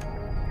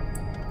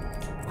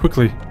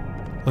 Quickly,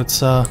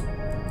 let's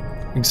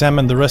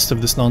examine the rest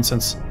of this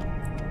nonsense.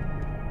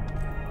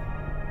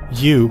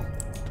 You.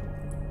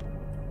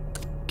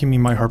 Give me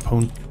my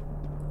harpoon.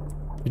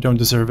 You don't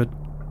deserve it.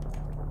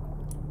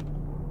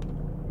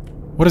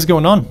 What is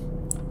going on?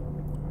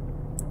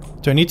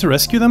 Do I need to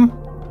rescue them?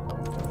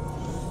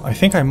 I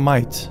think I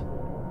might.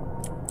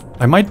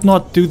 I might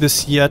not do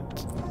this yet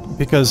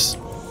because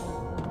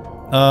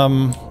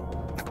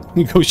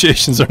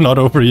negotiations are not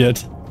over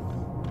yet.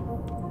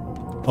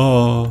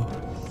 Oh.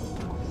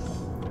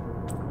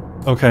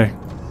 Okay.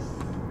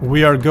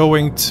 We are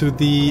going to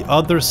the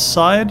other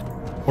side,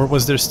 or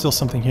was there still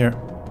something here?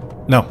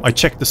 No, I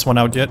checked this one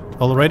out yet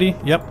already.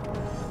 Yep.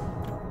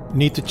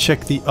 Need to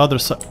check the other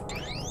side.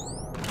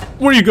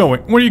 Where are you going?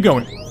 Where are you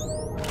going?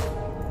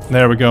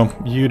 There we go.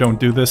 You don't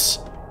do this.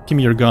 Give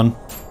me your gun.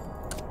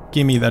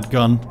 Give me that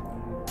gun.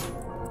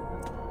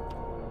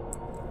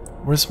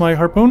 Where's my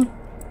harpoon?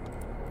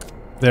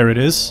 There it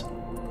is.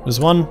 There's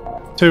 1,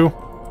 2.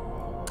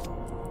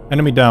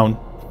 Enemy down.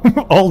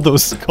 All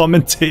those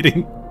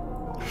commentating.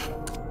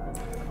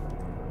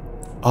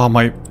 Oh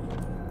my...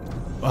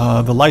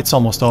 the light's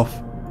almost off.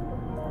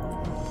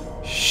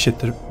 Shit,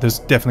 there's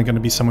definitely gonna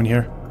be someone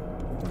here.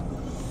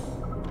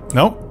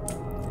 No?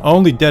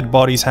 Only dead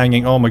bodies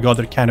hanging. Oh my god,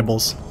 they're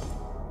cannibals.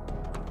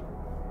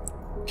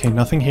 Okay,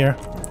 nothing here.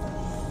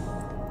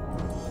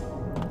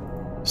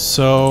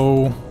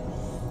 So...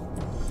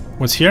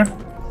 What's here?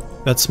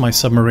 That's my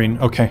submarine.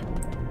 Okay.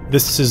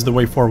 This is the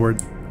way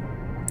forward.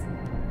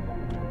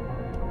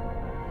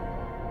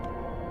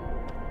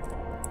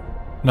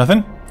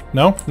 Nothing?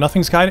 No?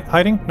 Nothing's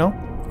hiding? No?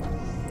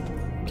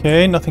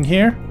 Okay, nothing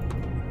here.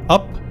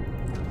 Up.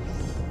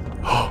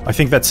 I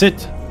think that's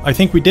it. I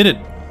think we did it.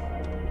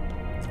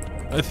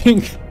 I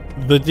think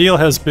the deal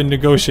has been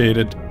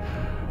negotiated.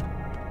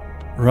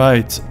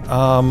 Right.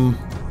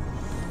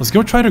 Let's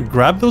go try to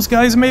grab those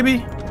guys,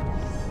 maybe?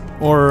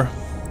 Or...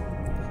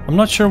 I'm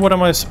not sure what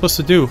am I supposed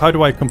to do. How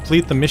do I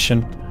complete the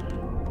mission?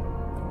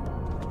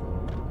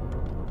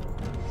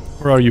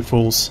 Where are you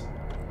fools?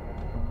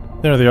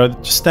 There they are,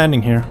 just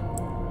standing here.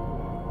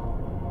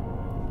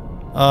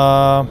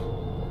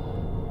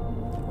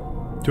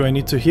 Do I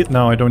need to heal?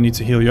 No, I don't need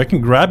to heal you. I can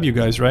grab you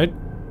guys, right?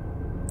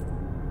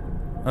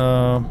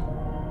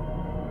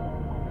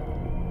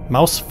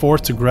 Mouse 4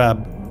 to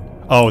grab.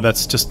 Oh,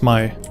 that's just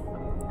my...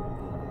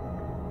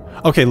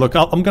 Okay, look,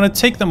 I'm gonna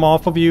take them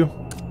off of you.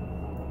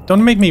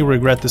 Don't make me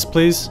regret this,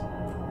 please.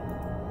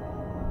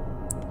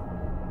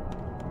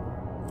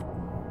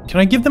 Can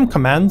I give them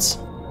commands?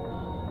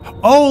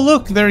 Oh,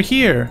 look, they're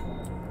here.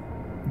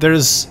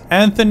 There's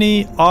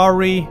Anthony,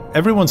 Ari,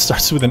 everyone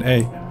starts with an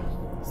A.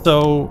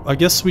 So, I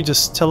guess we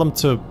just tell them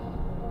to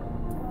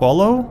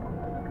follow?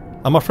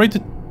 I'm afraid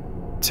to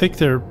take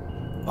their...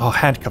 Oh,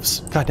 handcuffs.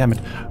 God damn it.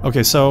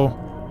 Okay, so...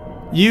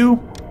 You...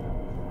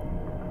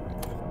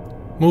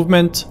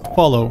 Movement,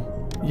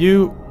 follow.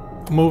 You...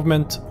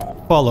 Movement,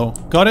 follow.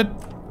 Got it?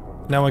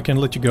 Now I can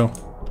let you go.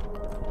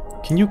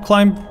 Can you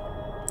climb...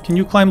 Can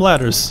you climb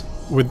ladders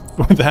with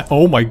that?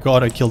 Oh my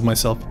god, I killed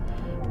myself.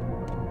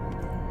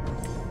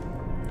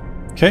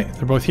 Okay,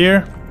 they're both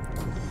here.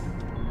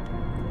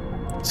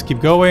 Let's keep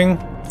going.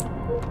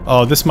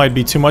 Oh, this might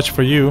be too much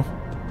for you.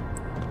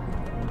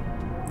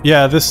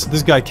 Yeah, this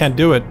guy can't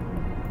do it.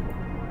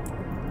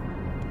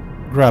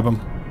 Grab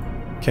him.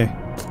 Okay.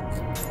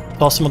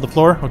 Toss him on the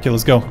floor. Okay,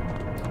 let's go.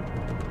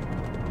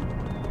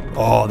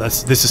 Oh,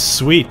 this is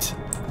sweet.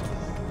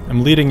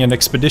 I'm leading an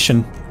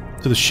expedition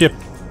to the ship.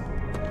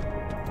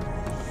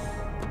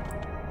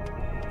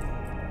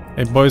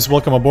 Hey boys,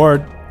 welcome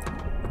aboard.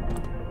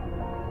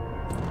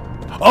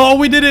 Oh,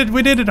 we did it!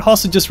 We did it!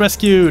 Hostages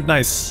rescued!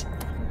 Nice.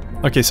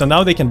 Okay, so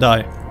now they can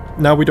die.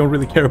 Now we don't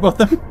really care about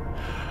them.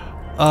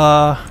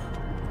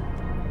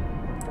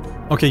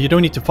 Okay, you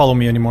don't need to follow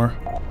me anymore.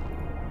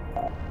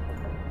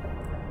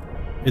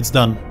 It's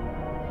done.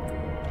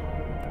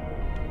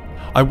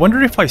 I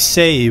wonder if I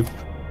save...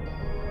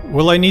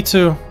 Will I need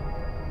to...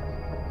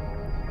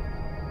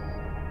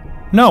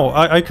 No,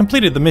 I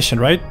completed the mission,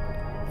 right?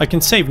 I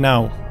can save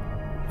now,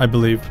 I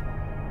believe.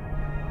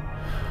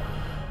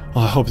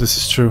 Oh, I hope this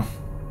is true.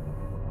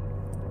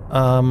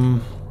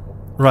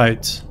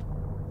 Right.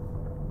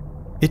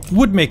 It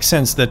would make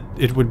sense that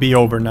it would be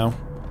over now.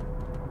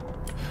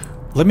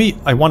 Let me...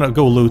 I want to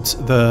go loot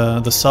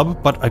the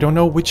sub, but I don't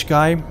know which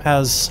guy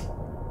has...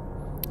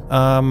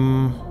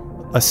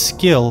 a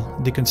skill.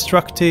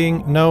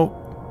 Deconstructing... No.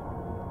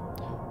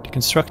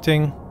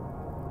 Deconstructing...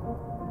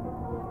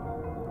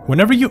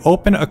 Whenever you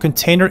open a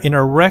container in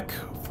a wreck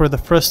for the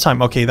first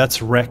time... Okay,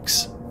 that's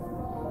wrecks.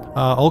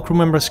 All crew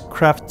members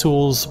craft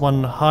tools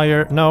one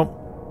higher... No.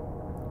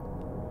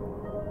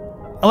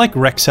 I like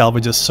wreck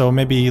salvages, so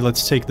maybe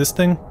let's take this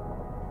thing.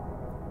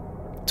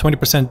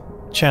 20%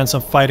 chance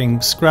of fighting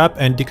scrap,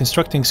 and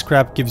deconstructing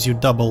scrap gives you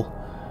double.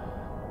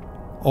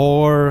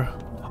 Or...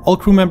 all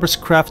crew members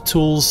craft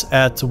tools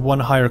at one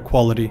higher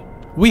quality.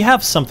 We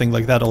have something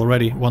like that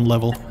already, one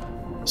level.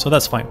 So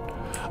that's fine.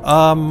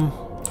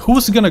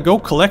 Who's gonna go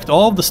collect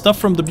all of the stuff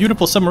from the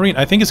beautiful submarine?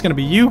 I think it's gonna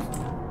be you.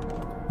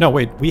 No,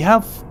 wait, we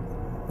have...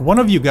 One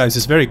of you guys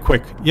is very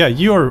quick. Yeah,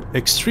 you're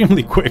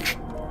extremely quick.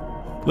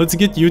 Let's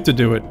get you to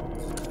do it.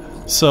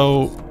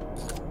 So,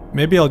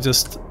 maybe I'll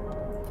just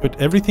put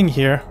everything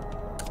here.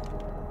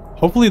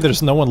 Hopefully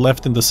there's no one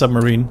left in the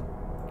submarine.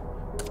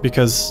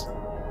 Because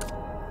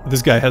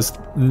this guy has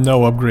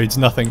no upgrades,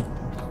 nothing.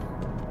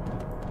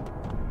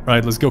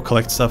 Right, let's go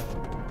collect stuff.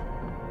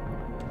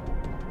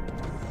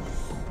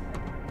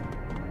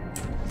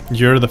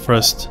 You're the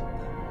first.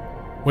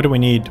 What do we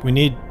need? We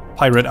need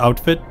pirate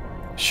outfit.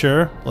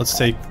 Sure, let's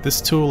take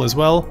this tool as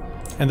well.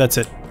 And that's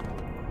it.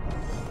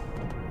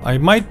 I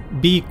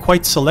might be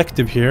quite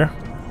selective here.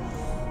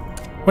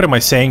 What am I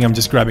saying? I'm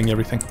just grabbing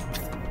everything.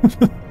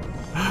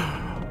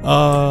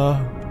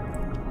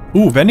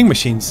 Ooh, vending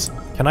machines.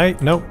 Can I?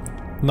 No,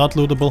 not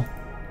lootable.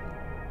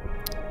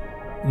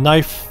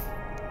 Knife.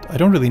 I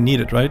don't really need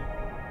it, right?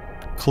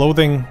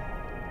 Clothing.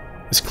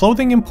 Is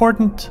clothing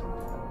important?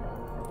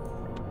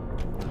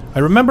 I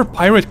remember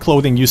pirate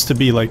clothing used to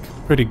be, like,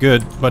 pretty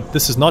good, but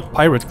this is not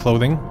pirate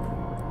clothing.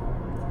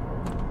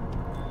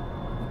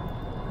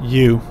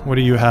 You. What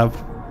do you have?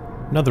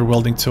 Another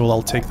welding tool,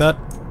 I'll take that.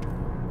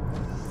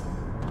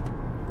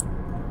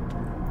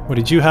 What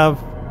did you have?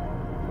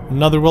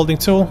 Another welding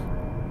tool?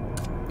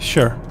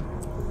 Sure.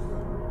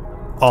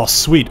 Oh,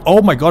 sweet.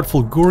 Oh my god,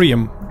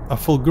 fulgurium. A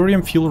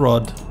fulgurium fuel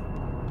rod.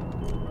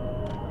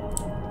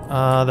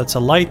 That's a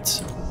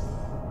light.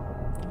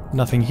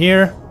 Nothing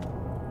here.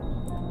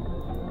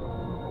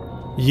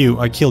 You.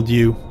 I killed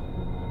you.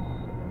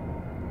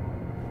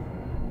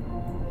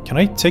 Can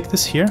I take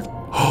this here?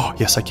 Oh,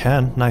 yes I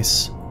can.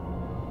 Nice.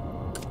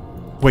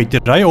 Wait,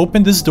 did I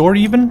open this door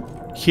even?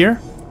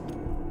 Here?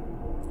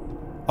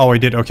 Oh, I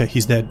did. Okay,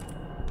 he's dead.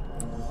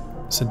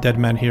 It's a dead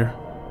man here.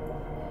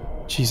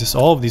 Jesus,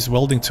 all of these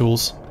welding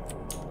tools.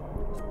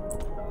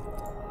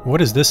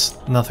 What is this?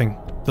 Nothing.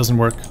 Doesn't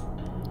work.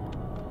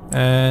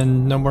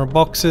 And no more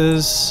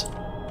boxes.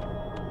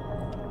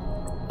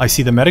 I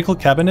see the medical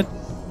cabinet.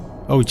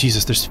 Oh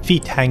Jesus, there's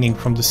feet hanging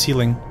from the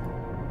ceiling.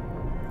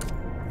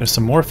 There's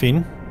some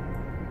morphine.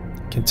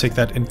 Can take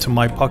that into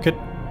my pocket.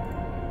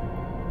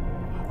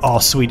 Oh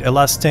sweet,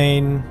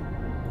 elastane,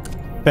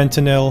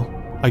 fentanyl.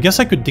 I guess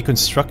I could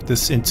deconstruct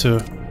this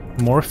into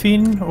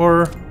morphine,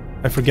 or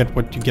I forget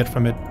what you get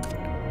from it.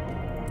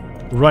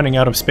 Running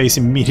out of space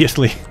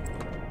immediately.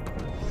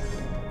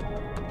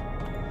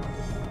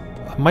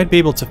 I might be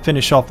able to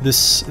finish off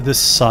this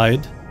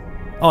side.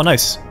 Oh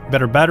nice,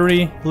 better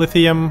battery,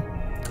 lithium.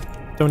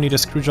 Don't need a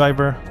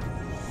screwdriver.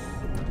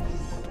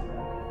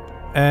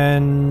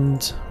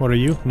 And what are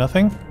you?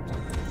 Nothing?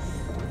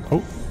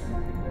 Oh.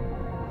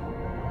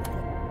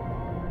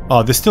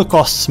 Oh, this still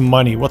costs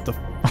money. What the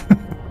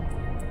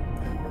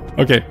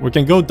Okay, we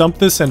can go dump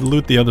this and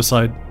loot the other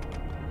side.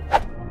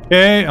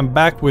 Okay, I'm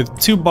back with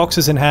 2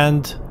 boxes in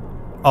hand.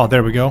 Oh,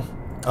 there we go.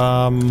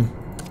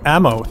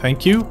 Ammo,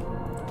 thank you.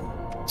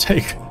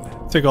 Take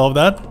all of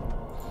that.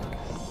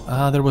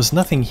 There was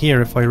nothing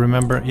here if I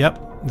remember.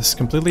 Yep, this is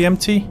completely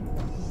empty.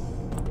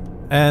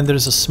 And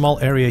there's a small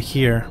area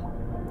here.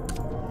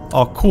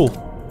 Oh, cool.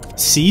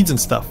 Seeds and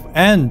stuff.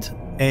 And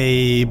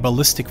a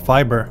ballistic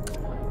fiber.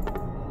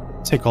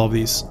 Take all of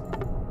these.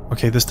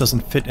 Okay, this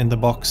doesn't fit in the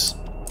box.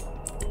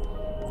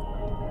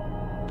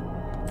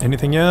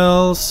 Anything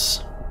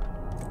else?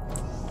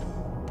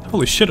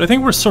 Holy shit, I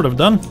think we're sort of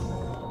done.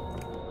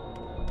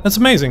 That's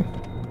amazing.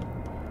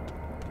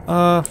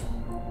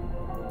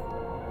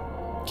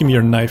 Give me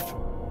your knife.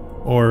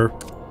 Or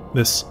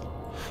this.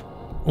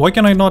 Why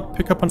can I not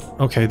pick up on...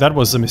 Okay, that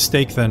was a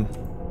mistake then.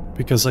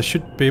 Because I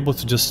should be able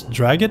to just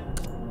drag it?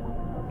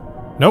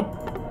 Nope.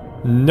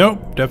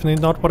 Nope, definitely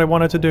not what I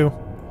wanted to do.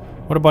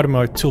 What about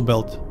my tool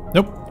belt?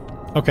 Nope.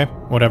 Okay,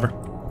 whatever.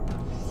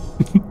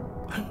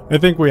 I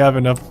think we have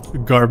enough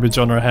garbage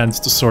on our hands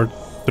to sort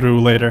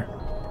through later.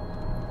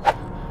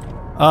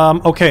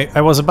 Okay,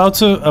 I was about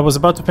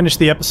to finish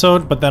the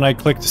episode, but then I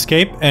clicked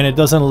escape and it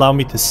doesn't allow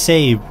me to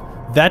save.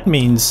 That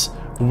means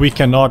we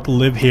cannot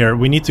live here.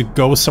 We need to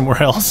go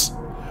somewhere else.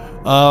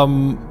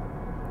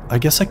 I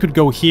guess I could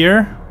go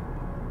here.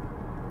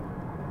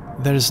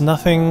 There's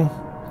nothing...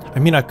 I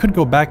mean, I could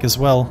go back as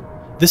well.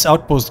 This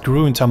outpost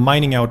grew into a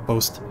mining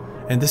outpost,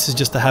 and this is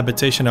just a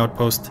habitation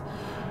outpost.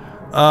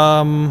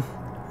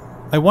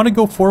 I want to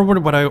go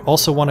forward, but I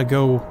also want to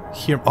go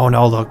here. Oh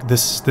no, look,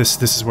 this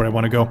is where I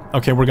want to go.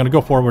 Okay, we're gonna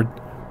go forward.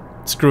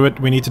 Screw it,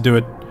 we need to do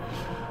it.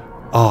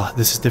 Oh,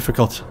 this is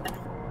difficult.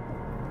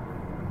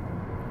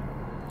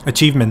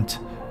 Achievement.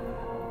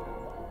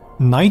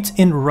 Knight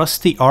in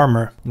rusty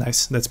armor.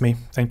 Nice, that's me.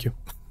 Thank you.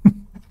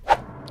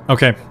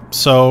 Okay,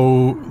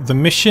 so the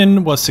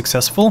mission was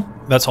successful.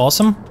 That's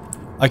awesome.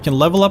 I can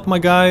level up my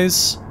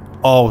guys.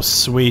 Oh,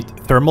 sweet.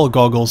 Thermal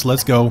goggles,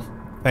 let's go.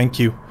 Thank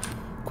you.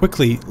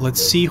 Quickly,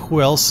 let's see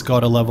who else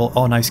got a level.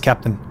 Oh, nice,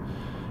 Captain.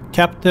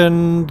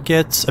 Captain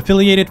gets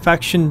affiliated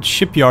faction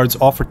shipyards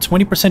offer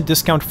 20%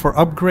 discount for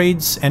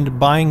upgrades and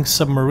buying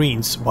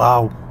submarines.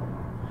 Wow.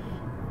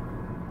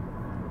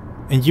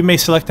 And you may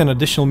select an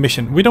additional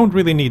mission. We don't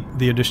really need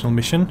the additional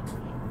mission.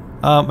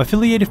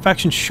 Affiliated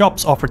faction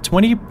shops offer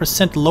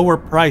 20% lower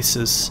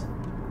prices.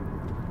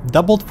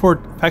 Doubled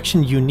for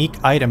faction unique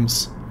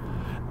items.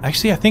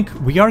 Actually, I think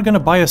we are gonna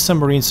buy a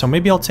submarine, so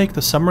maybe I'll take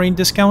the submarine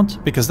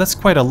discount, because that's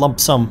quite a lump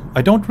sum.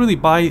 I don't really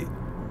buy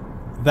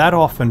that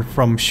often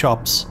from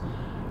shops.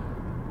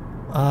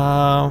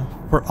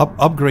 For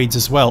upgrades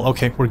as well.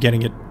 Okay, we're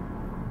getting it.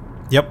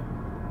 Yep.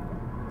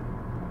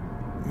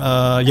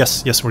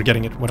 Yes, we're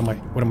getting it. What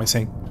am I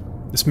saying?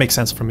 This makes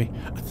sense for me.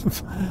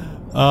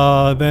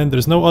 Then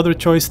there's no other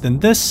choice than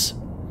this.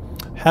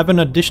 Have an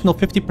additional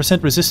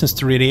 50% resistance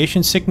to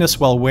radiation sickness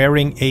while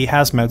wearing a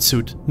hazmat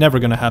suit. Never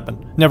gonna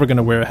happen. Never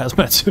gonna wear a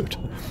hazmat suit.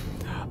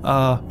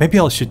 Maybe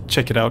I should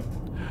check it out.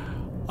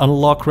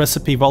 Unlock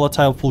recipe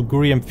volatile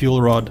fulgurium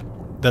fuel rod.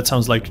 That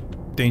sounds like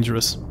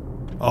dangerous.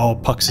 Oh,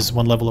 Pux is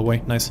 1 level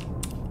away. Nice.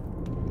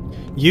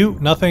 You,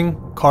 nothing.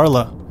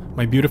 Carla,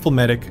 my beautiful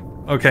medic.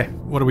 Okay,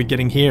 what are we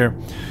getting here?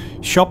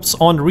 Shops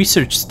on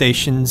research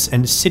stations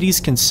and cities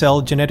can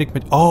sell genetic...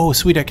 Oh,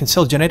 sweet, I can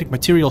sell genetic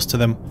materials to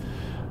them.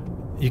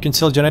 You can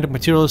sell genetic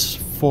materials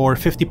for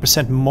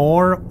 50%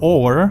 more,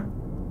 or...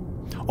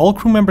 all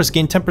crew members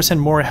gain 10%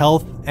 more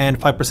health and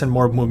 5%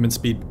 more movement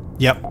speed.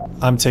 Yep,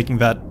 I'm taking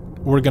that.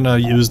 We're gonna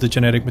use the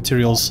genetic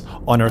materials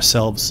on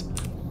ourselves.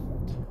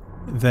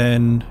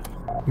 Then...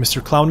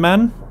 Mr.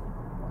 Clownman?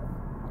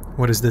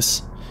 What is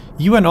this?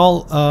 You and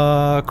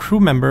all crew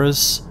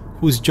members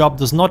whose job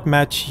does not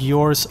match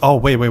yours... Oh,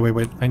 wait.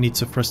 I need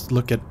to first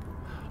look at...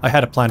 I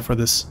had a plan for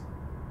this.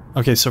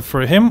 Okay, so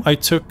for him, I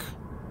took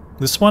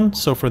this one.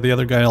 So for the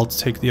other guy, I'll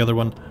take the other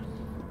one.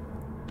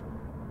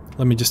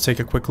 Let me just take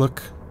a quick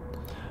look.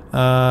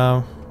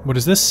 What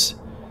is this?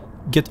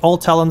 Get all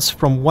talents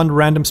from one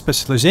random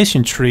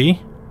specialization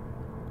tree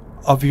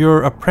of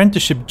your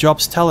apprenticeship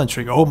job's talent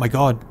tree. Oh my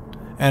god.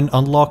 And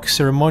unlock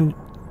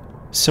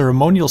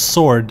ceremonial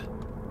sword.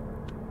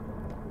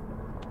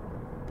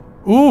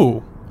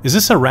 Ooh. Is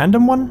this a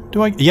random one?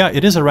 Yeah,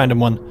 it is a random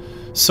one.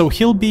 So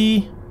he'll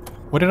be...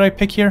 What did I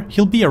pick here?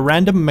 He'll be a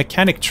random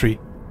mechanic tree.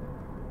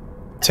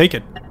 Take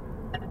it.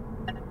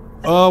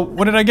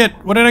 What did I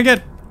get? What did I get?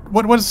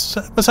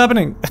 What's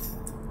happening?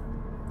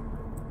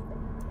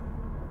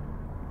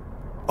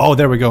 Oh,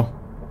 there we go.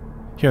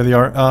 Here they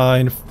are.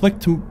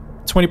 Inflict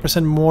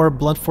 20% more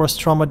blunt force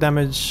trauma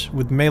damage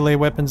with melee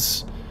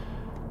weapons.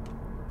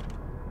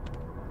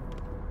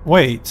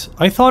 Wait,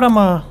 I thought I'm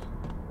a...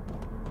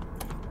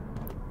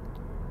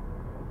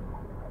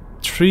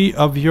 Tree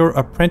of your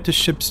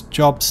apprenticeship's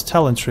jobs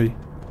talent tree.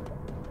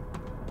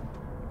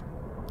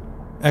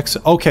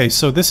 Okay,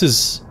 so this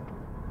is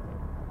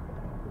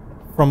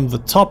from the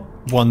top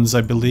ones,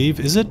 I believe,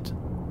 is it?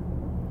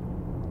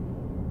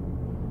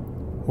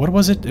 What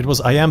was it? It was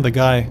I am the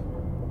guy.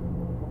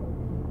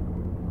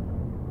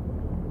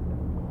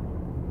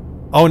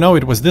 Oh no,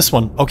 it was this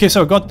one. Okay,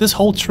 so I got this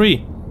whole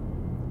tree.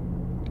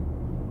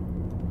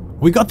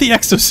 We got the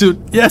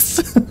exosuit,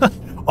 yes!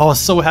 Oh,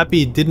 so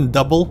happy it didn't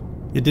double.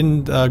 It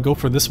didn't go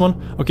for this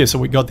one. Okay, so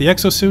we got the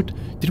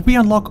exosuit. Did we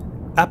unlock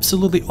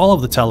absolutely all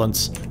of the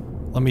talents?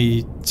 Let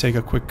me take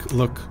a quick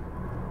look.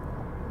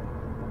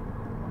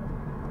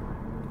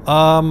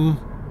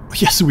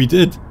 Yes, we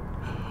did.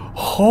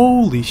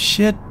 Holy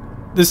shit.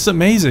 This is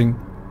amazing.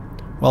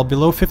 While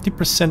below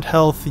 50%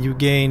 health, you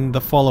gain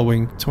the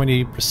following.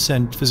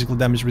 20% physical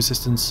damage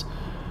resistance.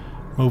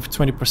 Move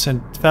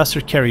 20%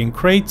 faster carrying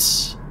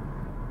crates.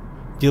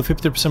 Deal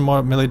 50%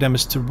 more melee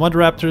damage to mud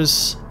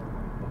raptors.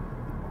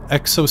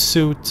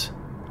 Exosuit.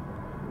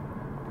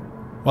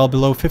 While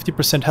below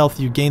 50% health,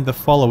 you gain the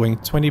following.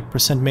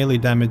 20% melee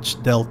damage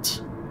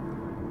dealt.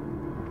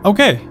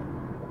 Okay.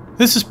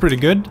 This is pretty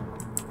good.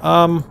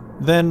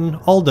 Then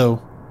Aldo.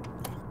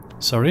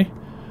 Sorry.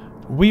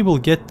 We will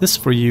get this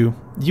for you.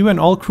 You and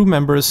all crew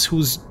members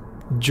whose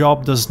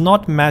job does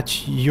not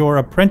match your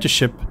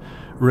apprenticeship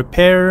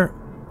repair,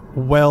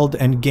 weld,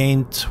 and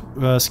gain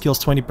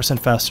skills 20%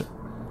 faster.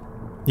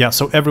 Yeah,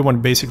 so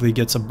everyone basically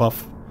gets a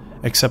buff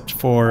except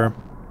for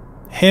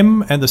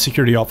him and the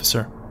security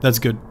officer. That's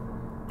good.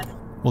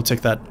 We'll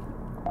take that.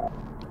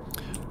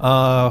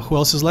 Who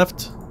else is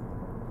left?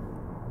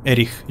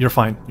 Erich, you're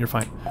fine, you're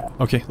fine.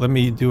 Okay, let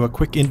me do a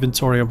quick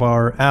inventory of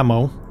our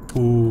ammo.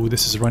 Ooh,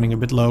 this is running a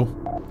bit low.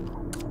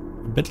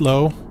 A bit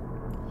low.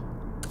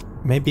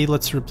 Maybe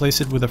let's replace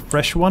it with a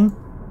fresh one.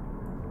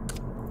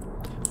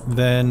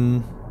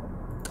 Then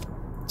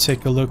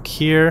take a look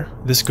here.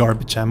 This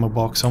garbage ammo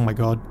box, oh my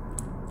god.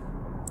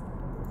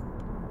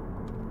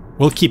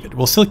 We'll keep it.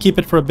 We'll still keep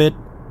it for a bit.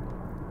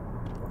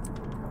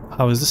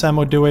 How is this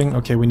ammo doing?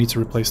 Okay, we need to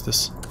replace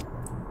this.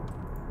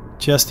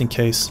 Just in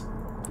case.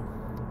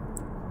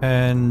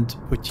 And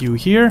put you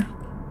here.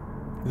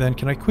 Then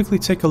can I quickly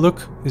take a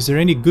look? Is there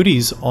any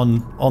goodies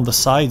on the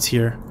sides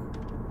here?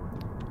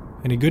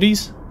 Any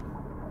goodies?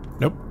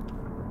 Nope.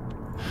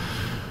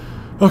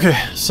 Okay,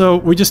 so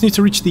we just need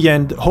to reach the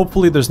end.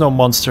 Hopefully there's no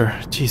monster.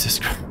 Jesus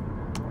Christ.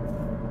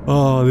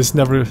 Oh, this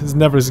is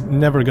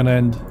never gonna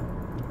end.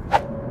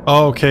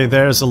 Okay,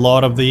 there's a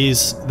lot of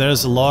these.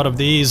 There's a lot of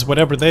these,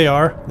 whatever they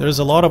are. There's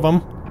a lot of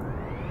them.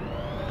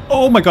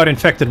 Oh my god,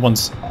 infected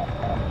ones.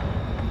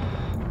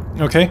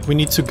 Okay, we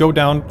need to go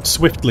down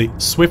swiftly.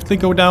 Swiftly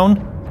go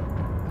down.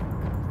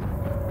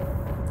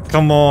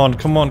 Come on,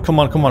 come on, come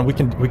on, come on. We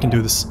can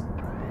do this.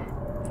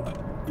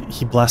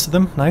 He blasted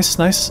them. Nice,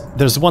 nice.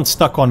 There's one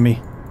stuck on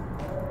me.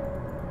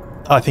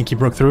 I think he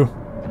broke through.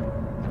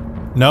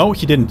 No,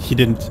 he didn't. He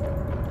didn't.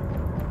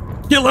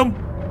 Kill him!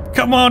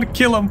 Come on,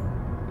 kill him!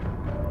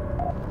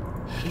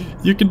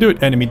 You can do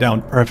it. Enemy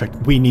down. Perfect.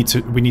 We need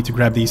to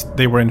grab these.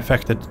 They were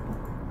infected.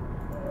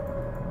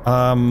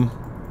 I'll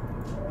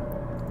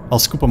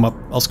scoop them up.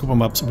 I'll scoop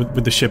them up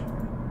with the ship.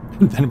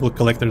 Then we'll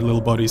collect their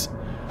little bodies.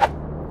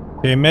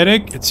 Okay,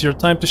 medic, it's your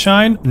time to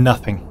shine.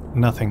 Nothing.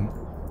 Nothing.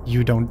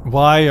 You don't...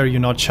 Why are you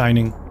not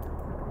shining?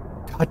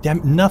 God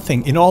damn,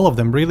 nothing in all of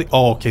them, really?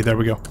 Oh, okay, there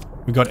we go.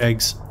 We got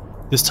eggs.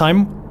 This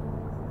time,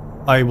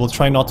 I will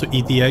try not to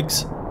eat the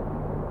eggs.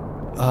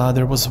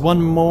 There was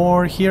one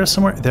more here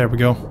somewhere. There we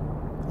go.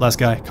 Last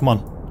guy, come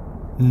on.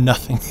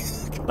 Nothing.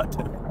 God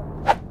damn.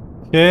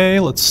 Okay,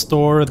 let's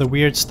store the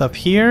weird stuff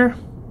here.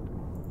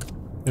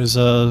 There's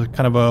a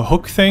kind of a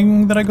hook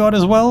thing that I got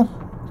as well.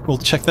 We'll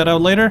check that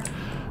out later.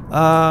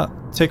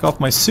 Take off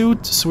my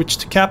suit, switch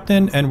to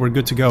captain, and we're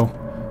good to go.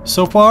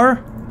 So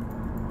far,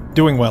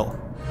 doing well.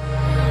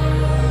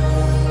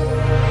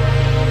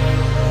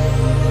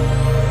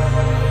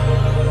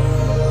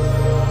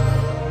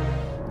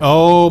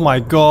 Oh my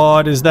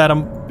god, is that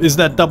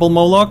double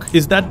Moloch?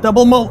 Is that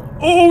double Moloch?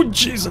 Oh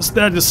Jesus,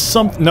 that is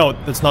something. No,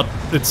 that's not.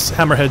 It's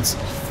hammerheads.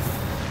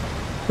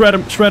 Shred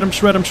him, shred him,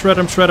 shred him, shred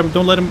him, shred him.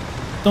 Don't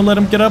let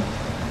him get up.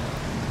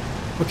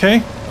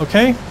 Okay,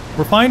 okay,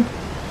 we're fine.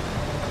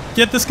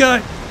 Get this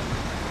guy.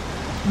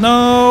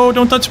 No,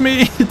 don't touch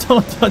me.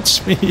 Don't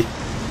touch me.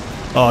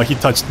 Oh, he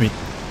touched me.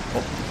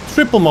 Oh,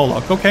 triple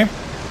Moloch, okay.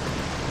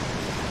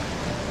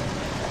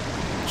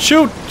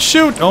 Shoot,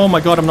 shoot. Oh my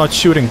god, I'm not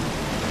shooting.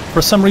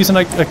 For some reason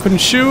I couldn't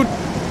shoot.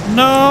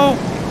 No.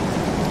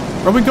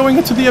 Are we going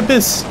into the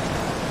abyss?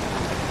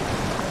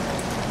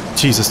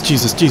 Jesus,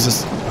 Jesus,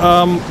 Jesus.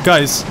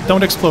 Guys,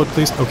 don't explode,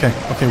 please. Okay,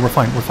 okay, we're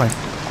fine, we're fine.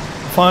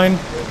 Fine.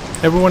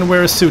 Everyone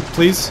wear a suit,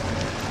 please.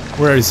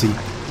 Where is he?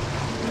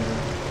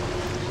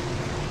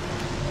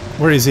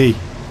 Where is he?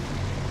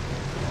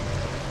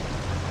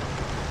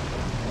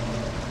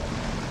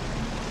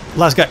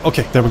 Last guy.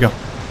 Okay, there we go.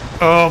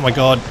 Oh my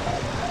god.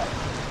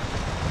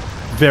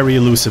 Very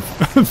elusive.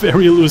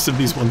 Very elusive,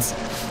 these ones.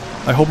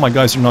 I hope my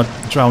guys are not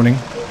drowning.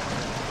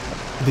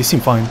 They seem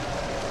fine.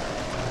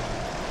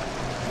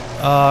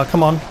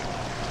 Come on.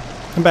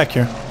 Come back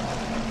here.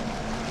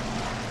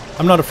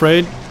 I'm not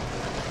afraid.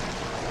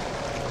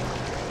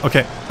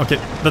 Okay, okay.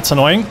 That's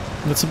annoying.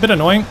 That's a bit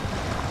annoying.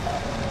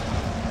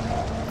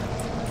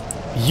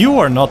 You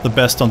are not the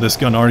best on this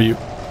gun, are you?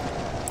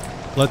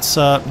 Let's,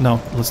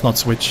 no. Let's not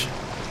switch.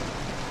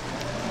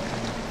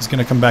 He's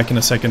gonna come back in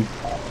a second.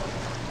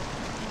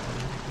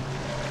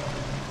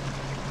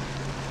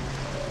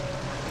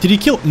 Did he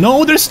kill?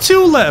 No, there's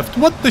 2 left!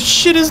 What the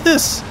shit is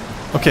this?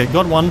 Okay,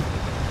 got 1.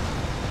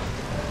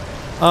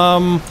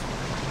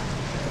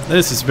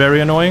 This is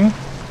very annoying.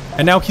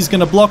 And now he's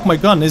gonna block my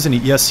gun, isn't he?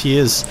 Yes, he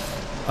is.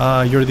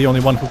 You're the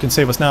only one who can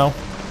save us now.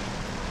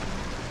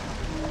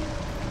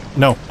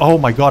 No. Oh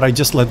my god, I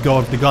just let go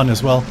of the gun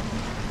as well.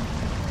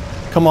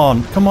 Come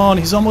on, come on,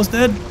 he's almost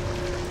dead.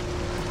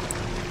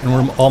 And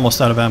we're almost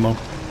out of ammo.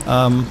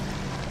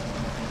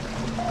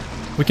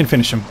 We can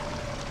finish him.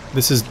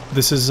 This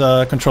is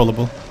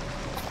controllable.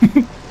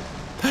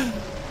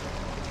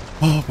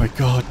 Oh my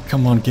god,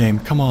 come on game,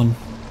 come on.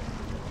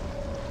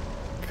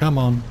 Come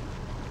on.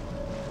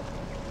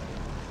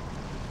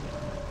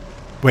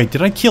 Wait,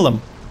 did I kill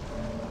him?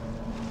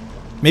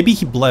 Maybe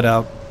he bled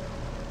out.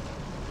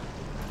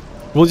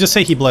 We'll just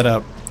say he bled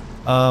out.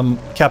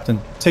 Captain,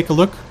 take a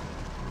look.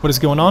 What is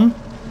going on?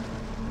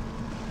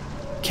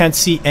 Can't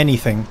see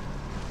anything.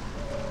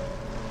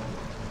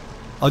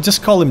 I'll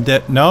just call him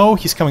dead. No,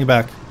 he's coming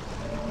back.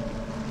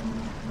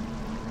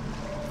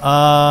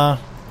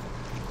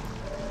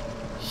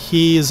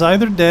 He is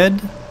either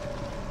dead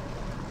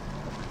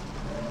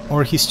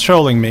or he's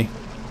trolling me.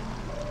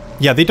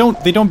 Yeah, they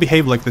don't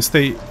behave like this.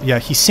 Yeah,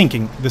 he's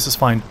sinking. This is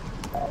fine.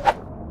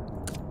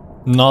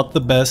 Not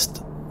the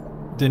best.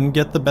 Didn't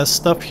get the best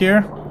stuff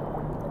here.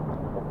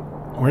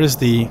 Where's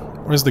the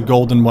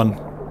golden one?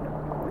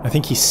 I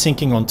think he's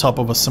sinking on top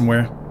of us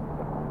somewhere.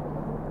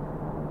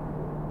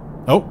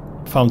 Oh,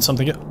 found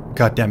something.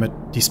 God damn it,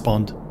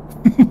 despawned.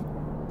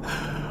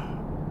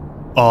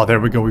 Oh, there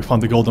we go. We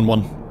found the golden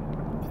one.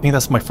 I think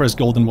that's my first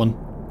golden one.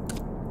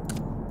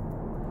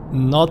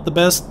 Not the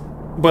best,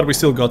 but we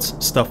still got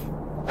stuff.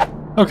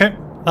 Okay.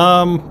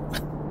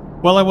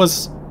 While I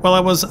was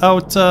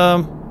out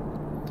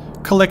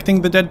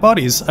collecting the dead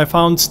bodies, I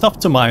found stuff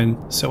to mine.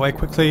 So I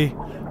quickly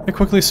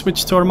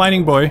switched to our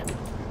mining boy,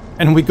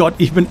 and we got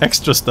even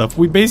extra stuff.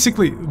 We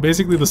basically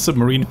the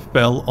submarine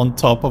fell on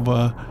top of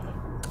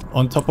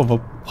a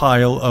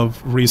pile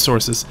of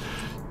resources.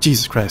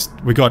 Jesus Christ,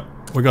 we got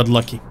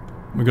lucky.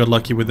 We got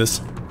lucky with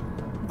this.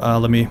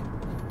 Let me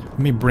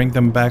bring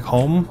them back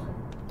home.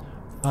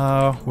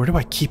 Where do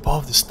I keep all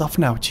of this stuff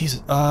now?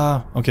 Jesus.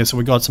 Okay, so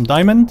we got some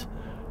diamond,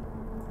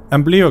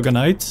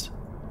 amblyonite,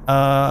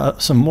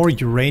 some more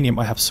uranium.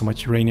 I have so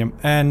much uranium,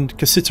 and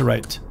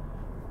cassiterite.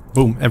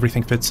 Boom,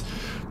 everything fits.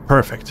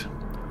 Perfect.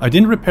 I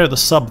didn't repair the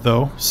sub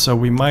though, so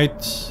we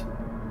might.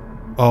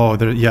 Oh,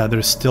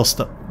 there's still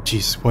stuff.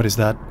 Jeez, what is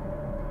that?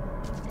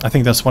 I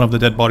think that's one of the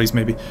dead bodies,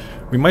 maybe.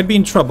 We might be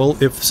in trouble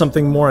if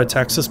something more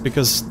attacks us,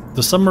 because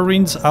the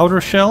submarine's outer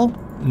shell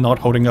not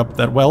holding up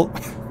that well.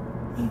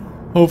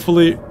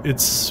 Hopefully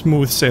it's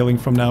smooth sailing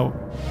from now.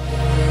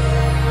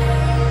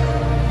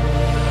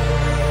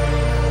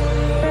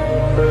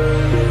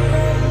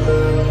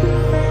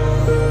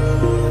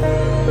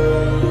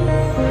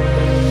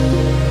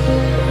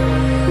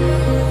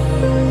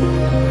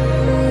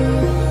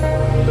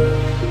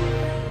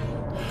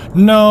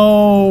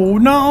 No,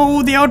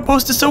 no, the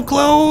outpost is so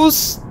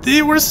close.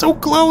 They were so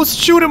close.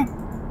 Shoot him.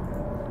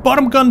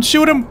 Bottom gun,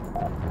 shoot him.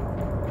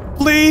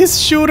 Please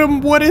shoot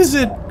him. What is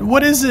it?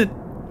 What is it?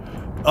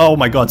 Oh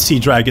my god, sea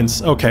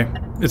dragons. Okay,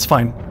 it's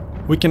fine.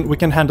 We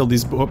can handle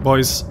these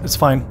boys. It's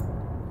fine.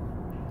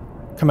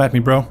 Come at me,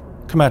 bro.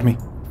 Come at me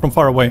from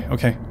far away.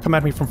 Okay, come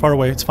at me from far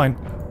away. It's fine.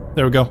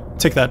 There we go.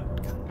 Take that.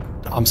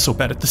 I'm so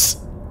bad at this.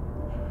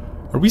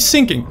 Are we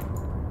sinking?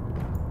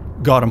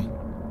 Got him.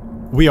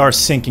 We are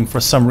sinking for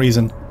some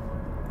reason.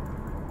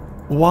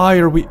 Why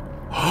are we...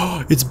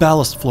 It's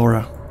ballast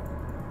flora.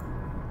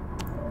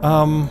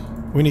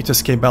 We need to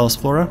escape ballast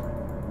flora.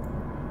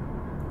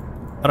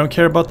 I don't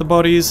care about the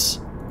bodies.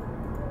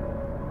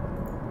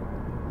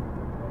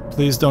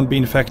 Please don't be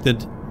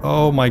infected.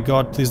 Oh my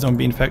god, please don't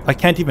be infected. I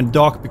can't even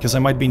dock because I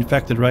might be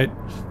infected, right?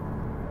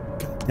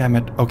 God damn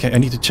it. Okay, I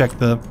need to check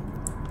the...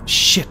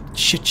 Shit.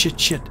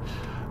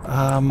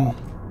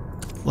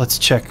 Let's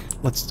check.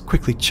 Let's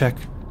quickly check.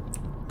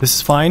 This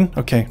is fine?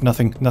 Okay,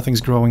 nothing's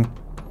growing.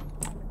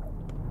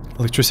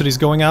 Electricity's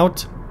going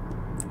out.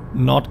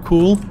 Not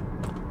cool.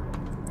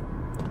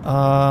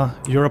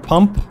 You're a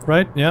pump,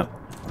 right? Yeah.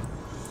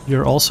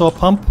 You're also a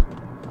pump.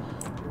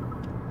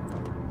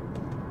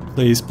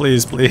 Please,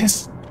 please,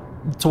 please.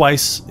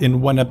 Twice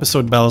in one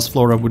episode ballast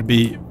flora would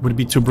be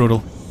too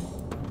brutal.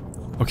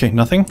 Okay,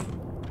 nothing.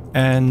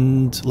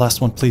 And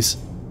last one, please.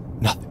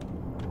 Nothing.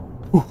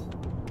 Whew.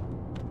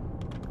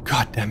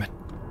 God damn it.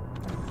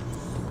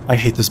 I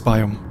hate this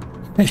biome.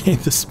 I hate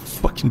this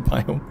fucking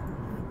biome.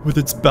 With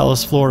its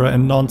ballast flora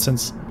and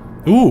nonsense.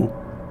 Ooh.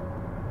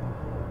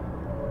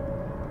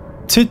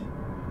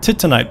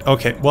 Titanite.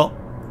 Okay, well,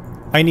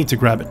 I need to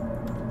grab it.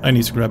 I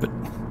need to grab it.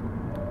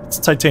 It's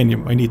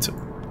titanium. I need to.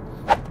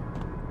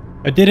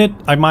 I did it.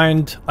 I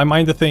mined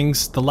the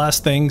things, the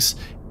last things.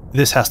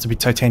 This has to be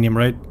titanium,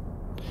 right?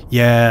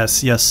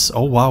 Yes, yes.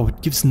 Oh wow,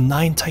 it gives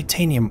 9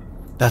 titanium.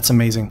 That's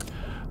amazing.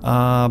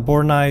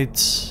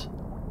 Bornite,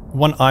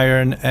 1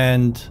 iron,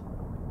 and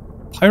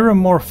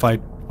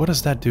pyromorphite. What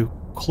does that do?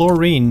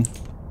 Chlorine,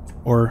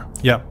 or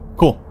yeah,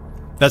 cool.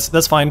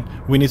 That's fine.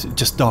 We need to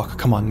just dock.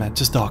 Come on, man,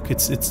 just dock.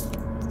 It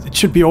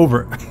should be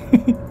over.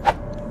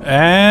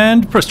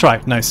 And first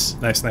try. Nice,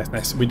 nice, nice,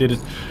 nice. We did it.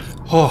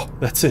 Oh,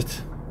 that's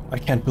it. I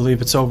can't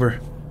believe it's over.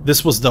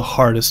 This was the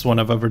hardest one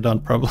I've ever done,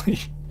 probably.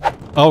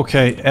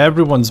 Okay,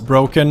 everyone's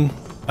broken.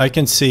 I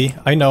can see.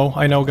 I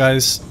know,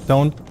 guys.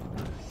 Don't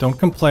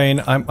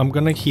complain. I'm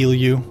gonna heal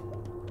you.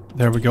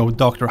 There we go.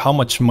 Doctor, how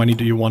much money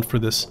do you want for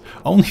this?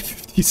 Only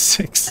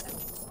 56.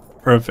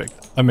 Perfect.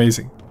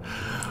 Amazing.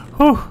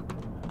 Whew.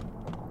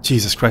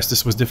 Jesus Christ,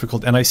 this was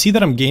difficult. And I see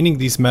that I'm gaining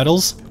these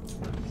medals.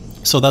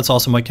 So that's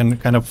awesome. I can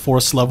kind of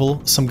force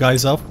level some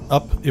guys up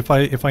if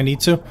I need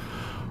to.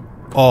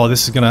 Oh,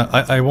 this is gonna...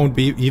 I won't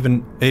be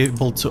even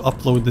able to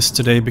upload this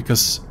today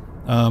because...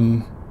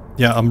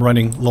 yeah, I'm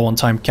running low on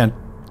time. Can't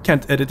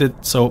edit it,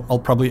 so I'll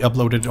probably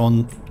upload it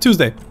on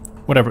Tuesday.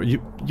 Whatever, you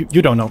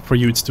don't know. For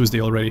you, it's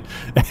Tuesday already.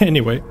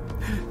 Anyway,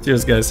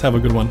 cheers guys. Have a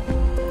good one.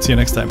 See you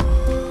next time.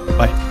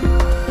 Bye.